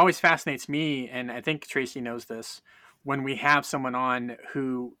 it always fascinates me, and I think Tracy knows this, when we have someone on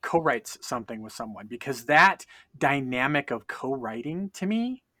who co-writes something with someone, because that dynamic of co-writing to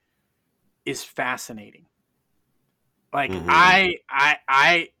me is fascinating. Like, Mm-hmm.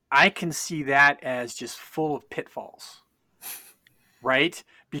 I can see that as just full of pitfalls, right?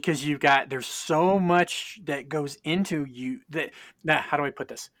 Because there's so much that goes into you that, how do I put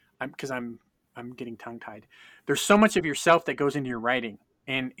this? I'm getting tongue tied. There's so much of yourself that goes into your writing,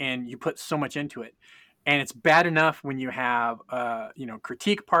 and you put so much into it. And it's bad enough when you have,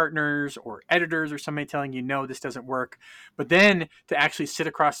 critique partners or editors or somebody telling you, no, this doesn't work. But then to actually sit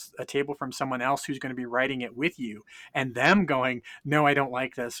across a table from someone else who's going to be writing it with you, and them going, no, I don't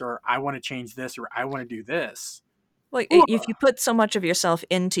like this, or I want to change this, or I want to do this. Well, Ooh, if you put so much of yourself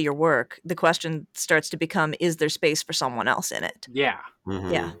into your work, the question starts to become, is there space for someone else in it? yeah.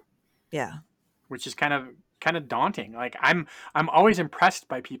 Mm-hmm. Yeah. Yeah. Which is kind of daunting. Like, I'm always impressed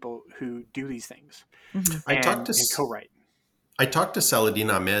by people who do these things Mm-hmm. I talked to and co-write. I talked to Saladin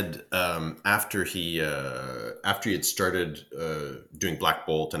Ahmed after he had started doing Black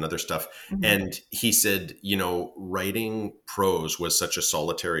Bolt and other stuff, Mm-hmm. and he said, writing prose was such a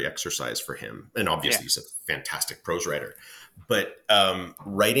solitary exercise for him, and obviously Yeah. he's a fantastic prose writer. But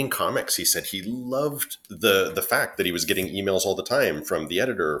writing comics, he said he loved the fact that he was getting emails all the time from the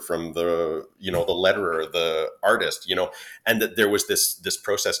editor, from the the letterer, the artist, and that there was this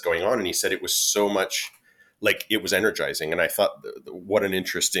process going on, and he said it was so much. Like, it was energizing, and I thought, what an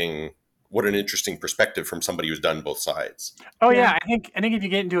interesting perspective from somebody who's done both sides. Oh Yeah. yeah, I think if you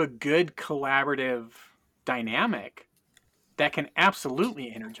get into a good collaborative dynamic, that can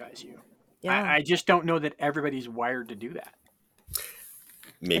absolutely energize you. Yeah. I just don't know that everybody's wired to do that. I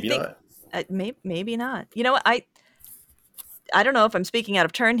Maybe think not. maybe not. You know what? I don't know if I'm speaking out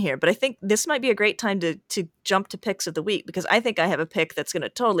of turn here, but I think this might be a great time to jump to picks of the week, because I think I have a pick that's going to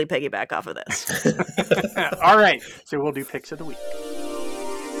totally piggyback off of this. All right, so we'll do picks of the week.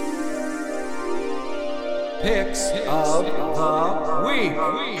 Picks of the week.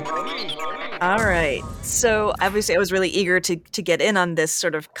 All right. So obviously, I was really eager to get in on this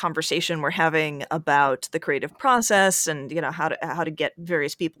sort of conversation we're having about the creative process, and how to get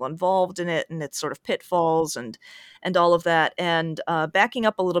various people involved in it, and its sort of pitfalls, and all of that. And backing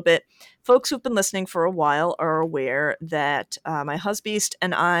up a little bit, folks who've been listening for a while are aware that my husband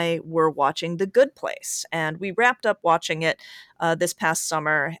and I were watching The Good Place, and we wrapped up watching it this past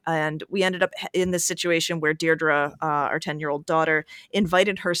summer, and we ended up in this situation where Deirdre, our 10-year-old daughter,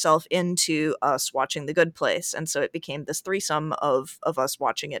 invited herself into us watching The Good Place. And so it became this threesome of us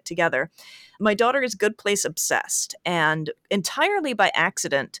watching it together. My daughter is Good Place obsessed. And entirely by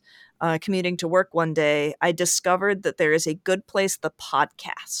accident, commuting to work one day, I discovered that there is a Good Place, the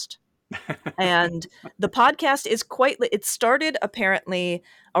podcast. And the podcast is it started apparently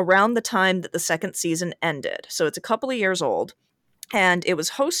around the time that the second season ended. So it's a couple of years old. And it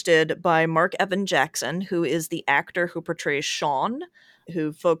was hosted by Mark Evan Jackson, who is the actor who portrays Sean,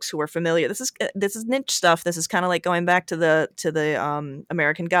 who folks who are familiar. This is niche stuff. This is kind of like going back to the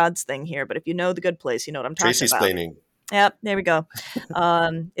American Gods thing here. But if you know The Good Place, you know what I'm talking Tracy's about. explaining. Yep, there we go.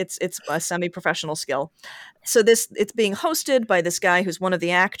 It's a semi-professional skill. So it's being hosted by this guy who's one of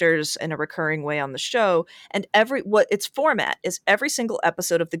the actors in a recurring way on the show, and what its format is, every single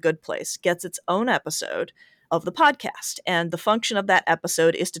episode of The Good Place gets its own episode of the podcast. And the function of that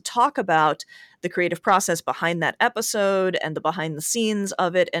episode is to talk about the creative process behind that episode and the behind the scenes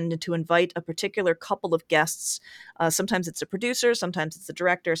of it, and to invite a particular couple of guests. Sometimes it's a producer, sometimes it's a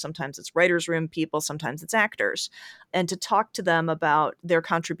director, sometimes it's writer's room people, sometimes it's actors, and to talk to them about their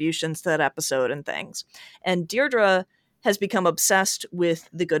contributions to that episode and things. And Deirdre has become obsessed with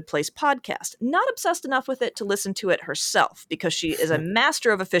the Good Place podcast. Not obsessed enough with it to listen to it herself, because she is a master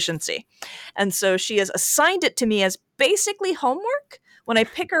of efficiency. And so she has assigned it to me as basically homework. When I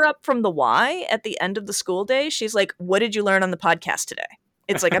pick her up from the Y at the end of the school day, she's like, "What did you learn on the podcast today?"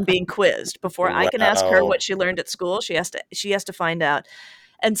 It's like I'm being quizzed. Before I can ask her Wow. what she learned at school, she has to find out.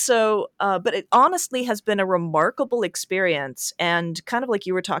 And so, but it honestly has been a remarkable experience, and kind of like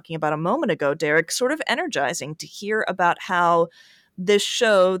you were talking about a moment ago, Derek, sort of energizing to hear about how this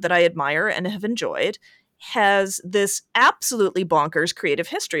show that I admire and have enjoyed has this absolutely bonkers creative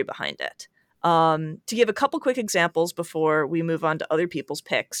history behind it. To give a couple quick examples before we move on to other people's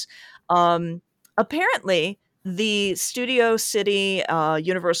picks, apparently the Studio City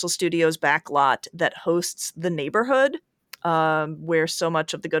Universal Studios backlot that hosts The Neighborhood, where so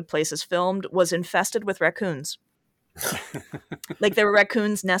much of The Good Place is filmed, was infested with raccoons. Like, there were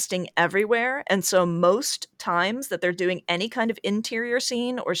raccoons nesting everywhere. And so most times that they're doing any kind of interior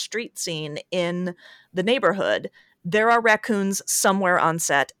scene or street scene in the neighborhood, there are raccoons somewhere on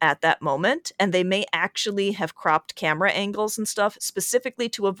set at that moment. And they may actually have cropped camera angles and stuff specifically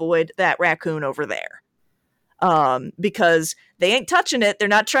to avoid that raccoon over there. Because they ain't touching it. They're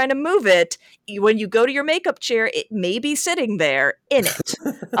not trying to move it. When you go to your makeup chair, it may be sitting there in it.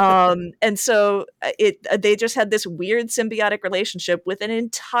 And so they just had this weird symbiotic relationship with an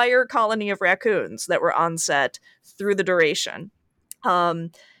entire colony of raccoons that were on set through the duration.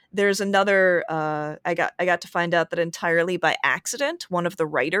 There's another, I got to find out that entirely by accident, one of the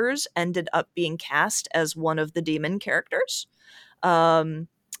writers ended up being cast as one of the demon characters.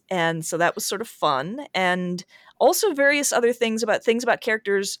 And so that was sort of fun. And also various other things about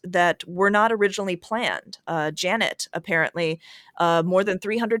characters that were not originally planned. Janet, apparently, more than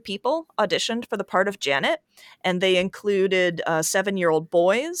 300 people auditioned for the part of Janet, and they included 7-year-old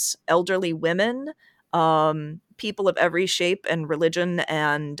boys, elderly women, people of every shape and religion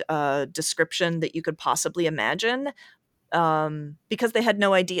and description that you could possibly imagine. Because they had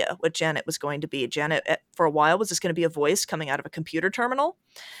no idea what Janet was going to be. Janet, for a while, was just going to be a voice coming out of a computer terminal.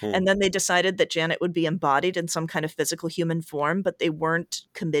 And then they decided that Janet would be embodied in some kind of physical human form, but they weren't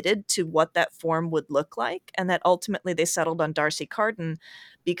committed to what that form would look like. And that ultimately they settled on Darcy Carden,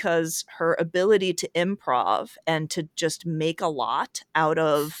 because her ability to improv and to just make a lot out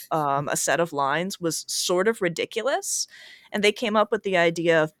of a set of lines was sort of ridiculous. And they came up with the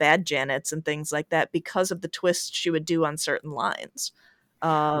idea of bad Janets and things like that because of the twists she would do on certain lines.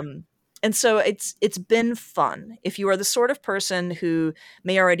 And so it's been fun. If you are the sort of person who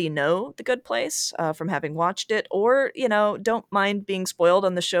may already know The Good Place from having watched it, or, don't mind being spoiled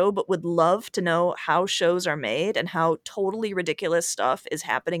on the show, but would love to know how shows are made and how totally ridiculous stuff is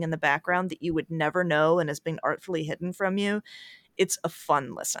happening in the background that you would never know and is being artfully hidden from you, it's a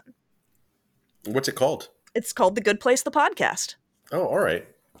fun listen. What's it called? It's called The Good Place, the podcast. Oh, all right.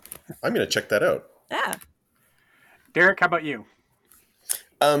 I'm going to check that out. Yeah. Derek, how about you?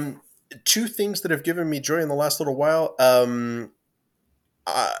 Two things that have given me joy in the last little while.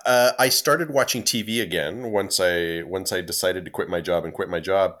 I started watching TV again once I decided to quit my job and quit my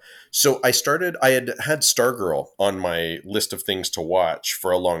job. So I had Stargirl on my list of things to watch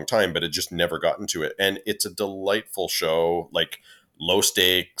for a long time, but had just never gotten to it. And it's a delightful show, like low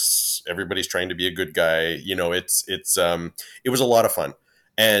stakes. Everybody's trying to be a good guy. It was a lot of fun.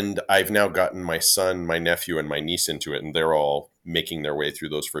 And I've now gotten my son, my nephew, and my niece into it, and they're all making their way through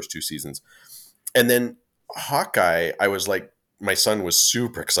those first two seasons. And then Hawkeye, I was like, my son was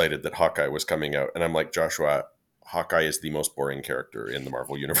super excited that Hawkeye was coming out. And I'm like, Joshua, Hawkeye is the most boring character in the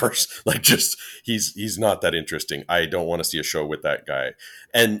Marvel universe. Like, just he's not that interesting. I don't want to see a show with that guy.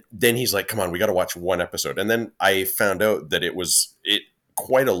 And then he's like, come on, we got to watch one episode. And then I found out that it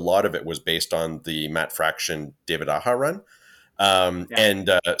quite a lot of it was based on the Matt Fraction David Aja run. Yeah. And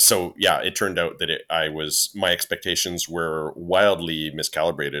so yeah, it turned out that my expectations were wildly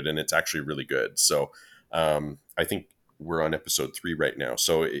miscalibrated, and it's actually really good. So I think we're on episode 3 right now.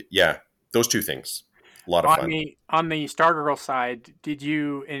 So yeah, those two things, a lot of On fun. the Stargirl side, did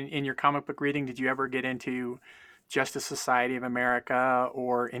you in your comic book reading, did you ever get into Justice Society of America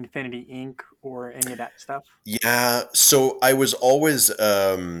or Infinity Inc. or any of that stuff? Yeah, so I was always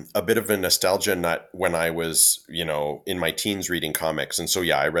a bit of a nostalgia nut when I was, in my teens reading comics. And so,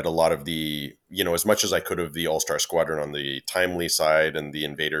 yeah, I read a lot of as much as I could of the All-Star Squadron on the Timely side and the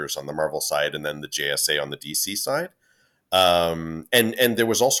Invaders on the Marvel side, and then the JSA on the DC side. And there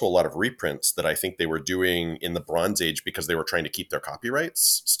was also a lot of reprints that I think they were doing in the Bronze Age because they were trying to keep their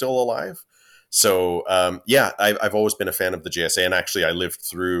copyrights still alive. So yeah, I've always been a fan of the JSA, and actually, I lived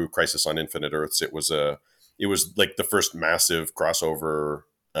through Crisis on Infinite Earths. It was like the first massive crossover,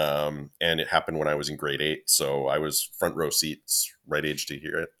 and it happened when I was in grade 8, so I was front row seats, right age to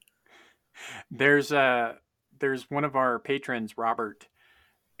hear it. There's there's one of our patrons, Robert,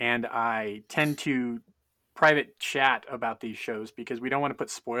 and I tend to private chat about these shows because we don't want to put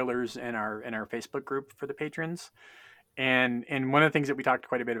spoilers in our Facebook group for the patrons. And one of the things that we talked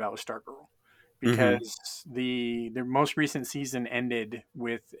quite a bit about was Stargirl, Mm-hmm. because the most recent season ended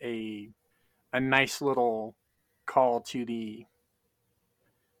with a nice little call to the,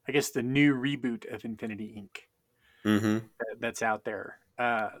 I guess, the new reboot of Infinity Inc. Mm-hmm. That's out there.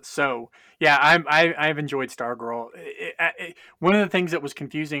 So yeah, I've enjoyed Stargirl. One of the things that was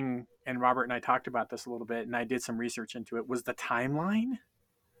confusing, and Robert and I talked about this a little bit, and I did some research into it, was the timeline,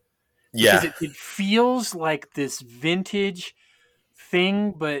 because Yeah. it feels like this vintage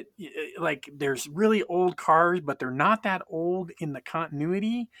thing, but like there's really old cars, but they're not that old in the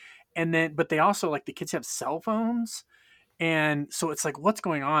continuity. And then, but they also, like, the kids have cell phones, and so it's like, what's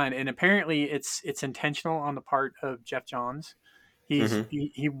going on? And apparently it's intentional on the part of Jeff Johns. Mm-hmm.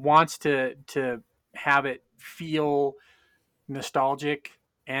 He wants to have it feel nostalgic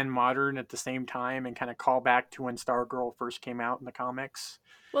and modern at the same time, and kind of call back to when Stargirl first came out in the comics.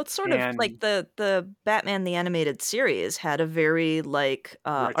 Well, it's sort of like And the Batman the Animated Series had a very, like,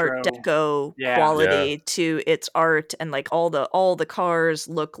 Art retro. Deco Yeah. Yeah. quality to its art, and, like, all the cars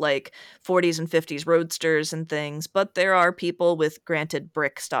look like 40s and 50s roadsters and things, but there are people with, granted,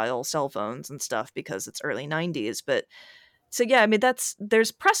 brick style cell phones and stuff because it's early 90s, but so yeah, I mean,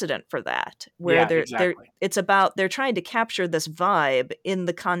 there's precedent for that, where Yeah, they're exactly. it's about they're trying to capture this vibe in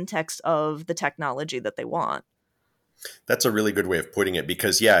the context of the technology that they want. That's a really good way of putting it,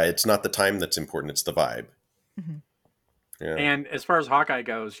 because yeah, it's not the time that's important, it's the vibe. Mhm. Yeah. And as far as Hawkeye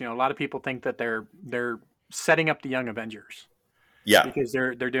goes, a lot of people think that they're setting up the Young Avengers, Yeah. because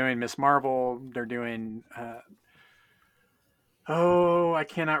they're doing Miss Marvel, they're doing oh, I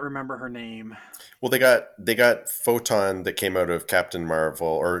cannot remember her name. Well, they got Photon that came out of Captain Marvel,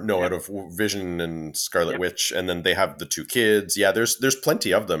 or no, out Yep, of Vision and Scarlet yep. Witch, and then they have the two kids. Yeah, there's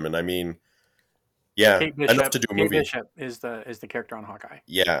plenty of them, and I mean, yeah, enough to do a Kate movie. Bishop is the character on Hawkeye.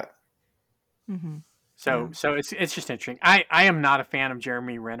 Yeah, Mhm. So Yeah. it's just interesting. I am not a fan of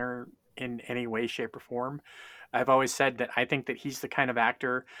Jeremy Renner in any way, shape, or form. I've always said that I think that he's the kind of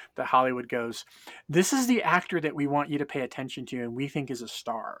actor that Hollywood goes, this is the actor that we want you to pay attention to and we think is a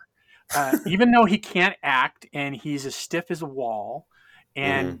star. Even though he can't act and he's as stiff as a wall hmm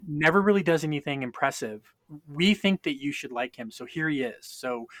and never really does anything impressive, we think that you should like him. So here he is.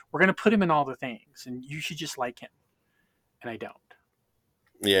 So we're going to put him in all the things and you should just like him. And I don't.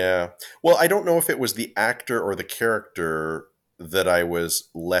 yeah. Well, I don't know if it was the actor or the character that I was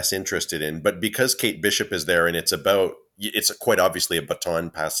less interested in, but because Kate Bishop is there, and it's quite obviously a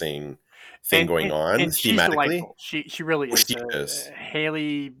baton passing thing and going and, on and she's thematically. delightful. She really Well, is. she is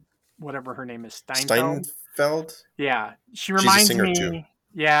Haley, whatever her name is, Steinfeld. Steinfeld. Yeah, she She's a reminds singer too. me.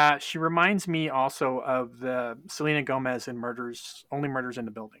 Yeah, she reminds me also of the Selena Gomez in Murders, Only Murders in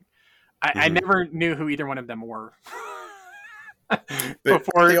the Building. I hmm never knew who either one of them were. But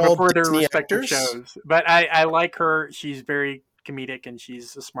are they all before their Disney respective actors? shows. But I like her. She's very comedic and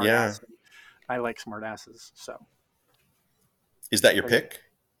she's a smart Yeah. ass. I like smart asses. So Is that your there you pick?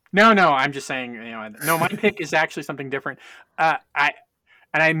 no, I'm just saying, no, my pick is actually something different. I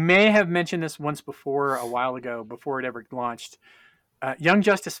and I may have mentioned this once before a while ago before it ever launched. Young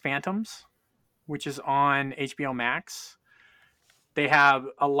Justice Phantoms, which is on HBO Max. They have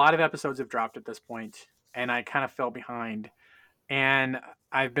a lot of episodes have dropped at this point, and I kind of fell behind. And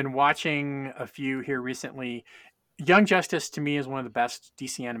I've been watching a few here recently. Young Justice to me is one of the best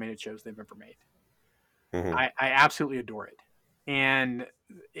DC animated shows they've ever made. Hmm. I absolutely adore it, and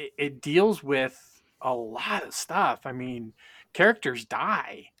it deals with a lot of stuff. I mean, characters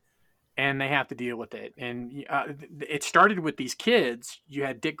die, and they have to deal with it. And it started with these kids. You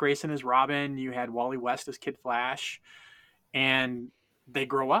had Dick Grayson as Robin, you had Wally West as Kid Flash, and they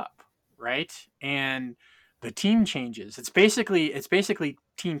grow up, right? And the team changes. It's basically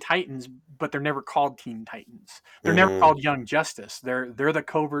Teen Titans, but they're never called Teen Titans. They're never Hmm. called Young Justice. They're the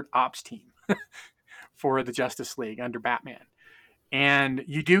covert ops team for the Justice League under Batman. And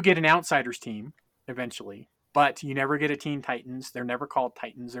you do get an outsiders team eventually, but you never get a Teen Titans. They're never called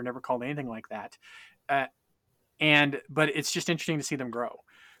Titans. They're never called anything like that. Uh, but it's just interesting to see them grow.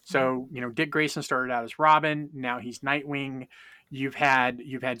 So Dick Grayson started out as Robin. Now he's Nightwing. You've had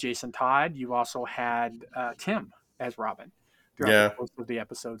Jason Todd. You've also had Tim as Robin throughout the Yeah. course of the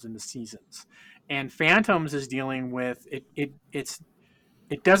episodes and the seasons. And Phantoms is dealing with it.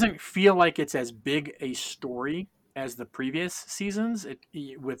 It doesn't feel like it's as big a story as the previous seasons.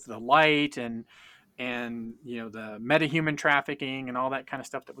 With the light and the metahuman trafficking and all that kind of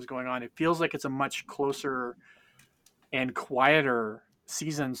stuff that was going on. It feels like it's a much closer and quieter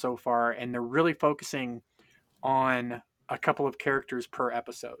season so far, and they're really focusing on a couple of characters per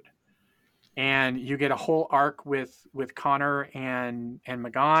episode. And you get a whole arc with Connor and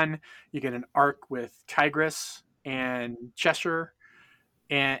Magon. You get an arc with Tigress and Cheshire,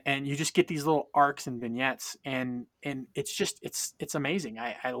 and you just get these little arcs and vignettes, and it's amazing.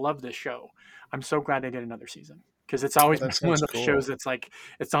 I love this show. I'm so glad they did another season because it's Oh, always that been one sounds of those shows cool. that's like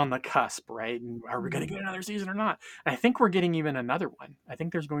it's on the cusp, right? And are we going to get another season or not? And I think we're getting even another one. I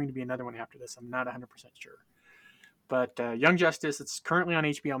think there's going to be another one after this. I'm not 100% sure. But Young Justice, it's currently on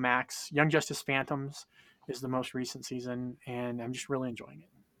HBO Max. Young Justice Phantoms is the most recent season, and I'm just really enjoying it.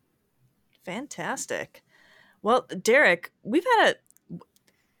 Fantastic. Well, Derek, we've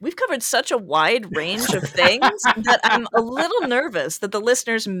covered such a wide range of things that I'm a little nervous that the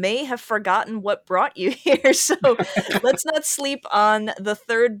listeners may have forgotten what brought you here. So let's not sleep on the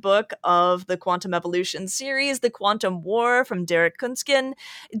third book of the Quantum Evolution series, The Quantum War from Derek Kunsken.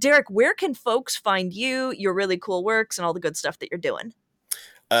 Derek, where can folks find you, your really cool works, and all the good stuff that you're doing?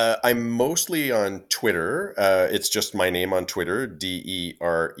 I'm mostly on Twitter. It's just my name on Twitter. Derek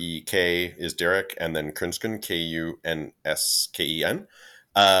is Derek, and then Kunsken, Kunsken.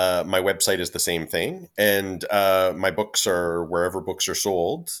 My website is the same thing, and my books are wherever books are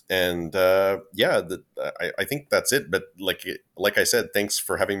sold. And I think that's it. But like I said, thanks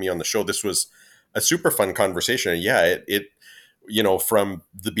for having me on the show. This was a super fun conversation. Yeah, it from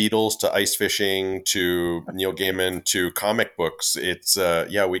the Beatles to ice fishing to Neil Gaiman to comic books. It's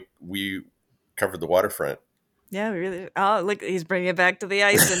we covered the waterfront. Yeah, we really. Oh, look, he's bringing it back to the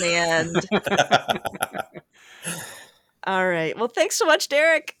ice in the end. All right. Well, thanks so much,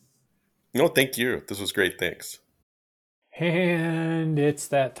 Derek. No, thank you. This was great. Thanks. And it's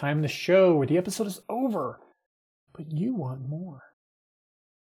that time of the show where the episode is over, but you want more.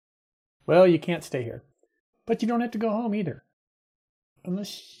 Well, you can't stay here, but you don't have to go home either.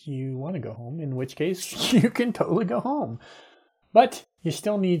 Unless you want to go home, in which case you can totally go home. But you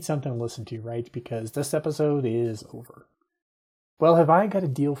still need something to listen to, right? Because this episode is over. Well, have I got a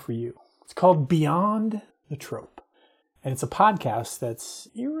deal for you? It's called Beyond the Trope. And it's a podcast that's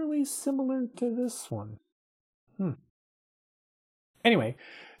eerily similar to this one. Anyway,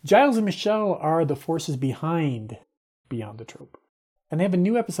 Giles and Michelle are the forces behind Beyond the Trope. And they have a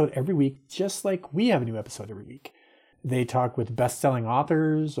new episode every week, just like we have a new episode every week. They talk with best-selling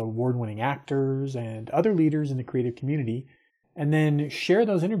authors, award-winning actors, and other leaders in the creative community, and then share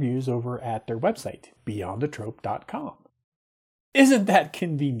those interviews over at their website, beyondthetrope.com. Isn't that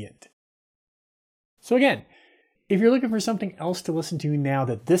convenient? So again, if you're looking for something else to listen to now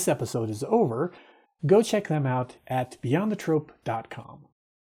that this episode is over, go check them out at beyondthetrope.com.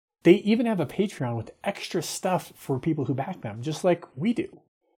 They even have a Patreon with extra stuff for people who back them, just like we do.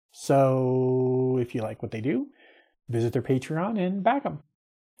 So if you like what they do, visit their Patreon and back them.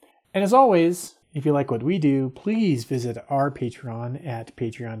 And as always, if you like what we do, please visit our Patreon at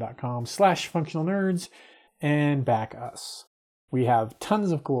patreon.com/functionalnerds and back us. We have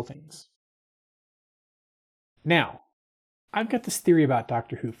tons of cool things. Now, I've got this theory about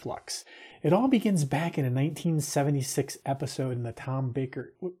Doctor Who Flux. It all begins back in a 1976 episode in the Tom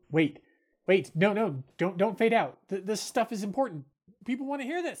Baker... Wait, no, don't fade out. This stuff is important. People want to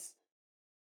hear this.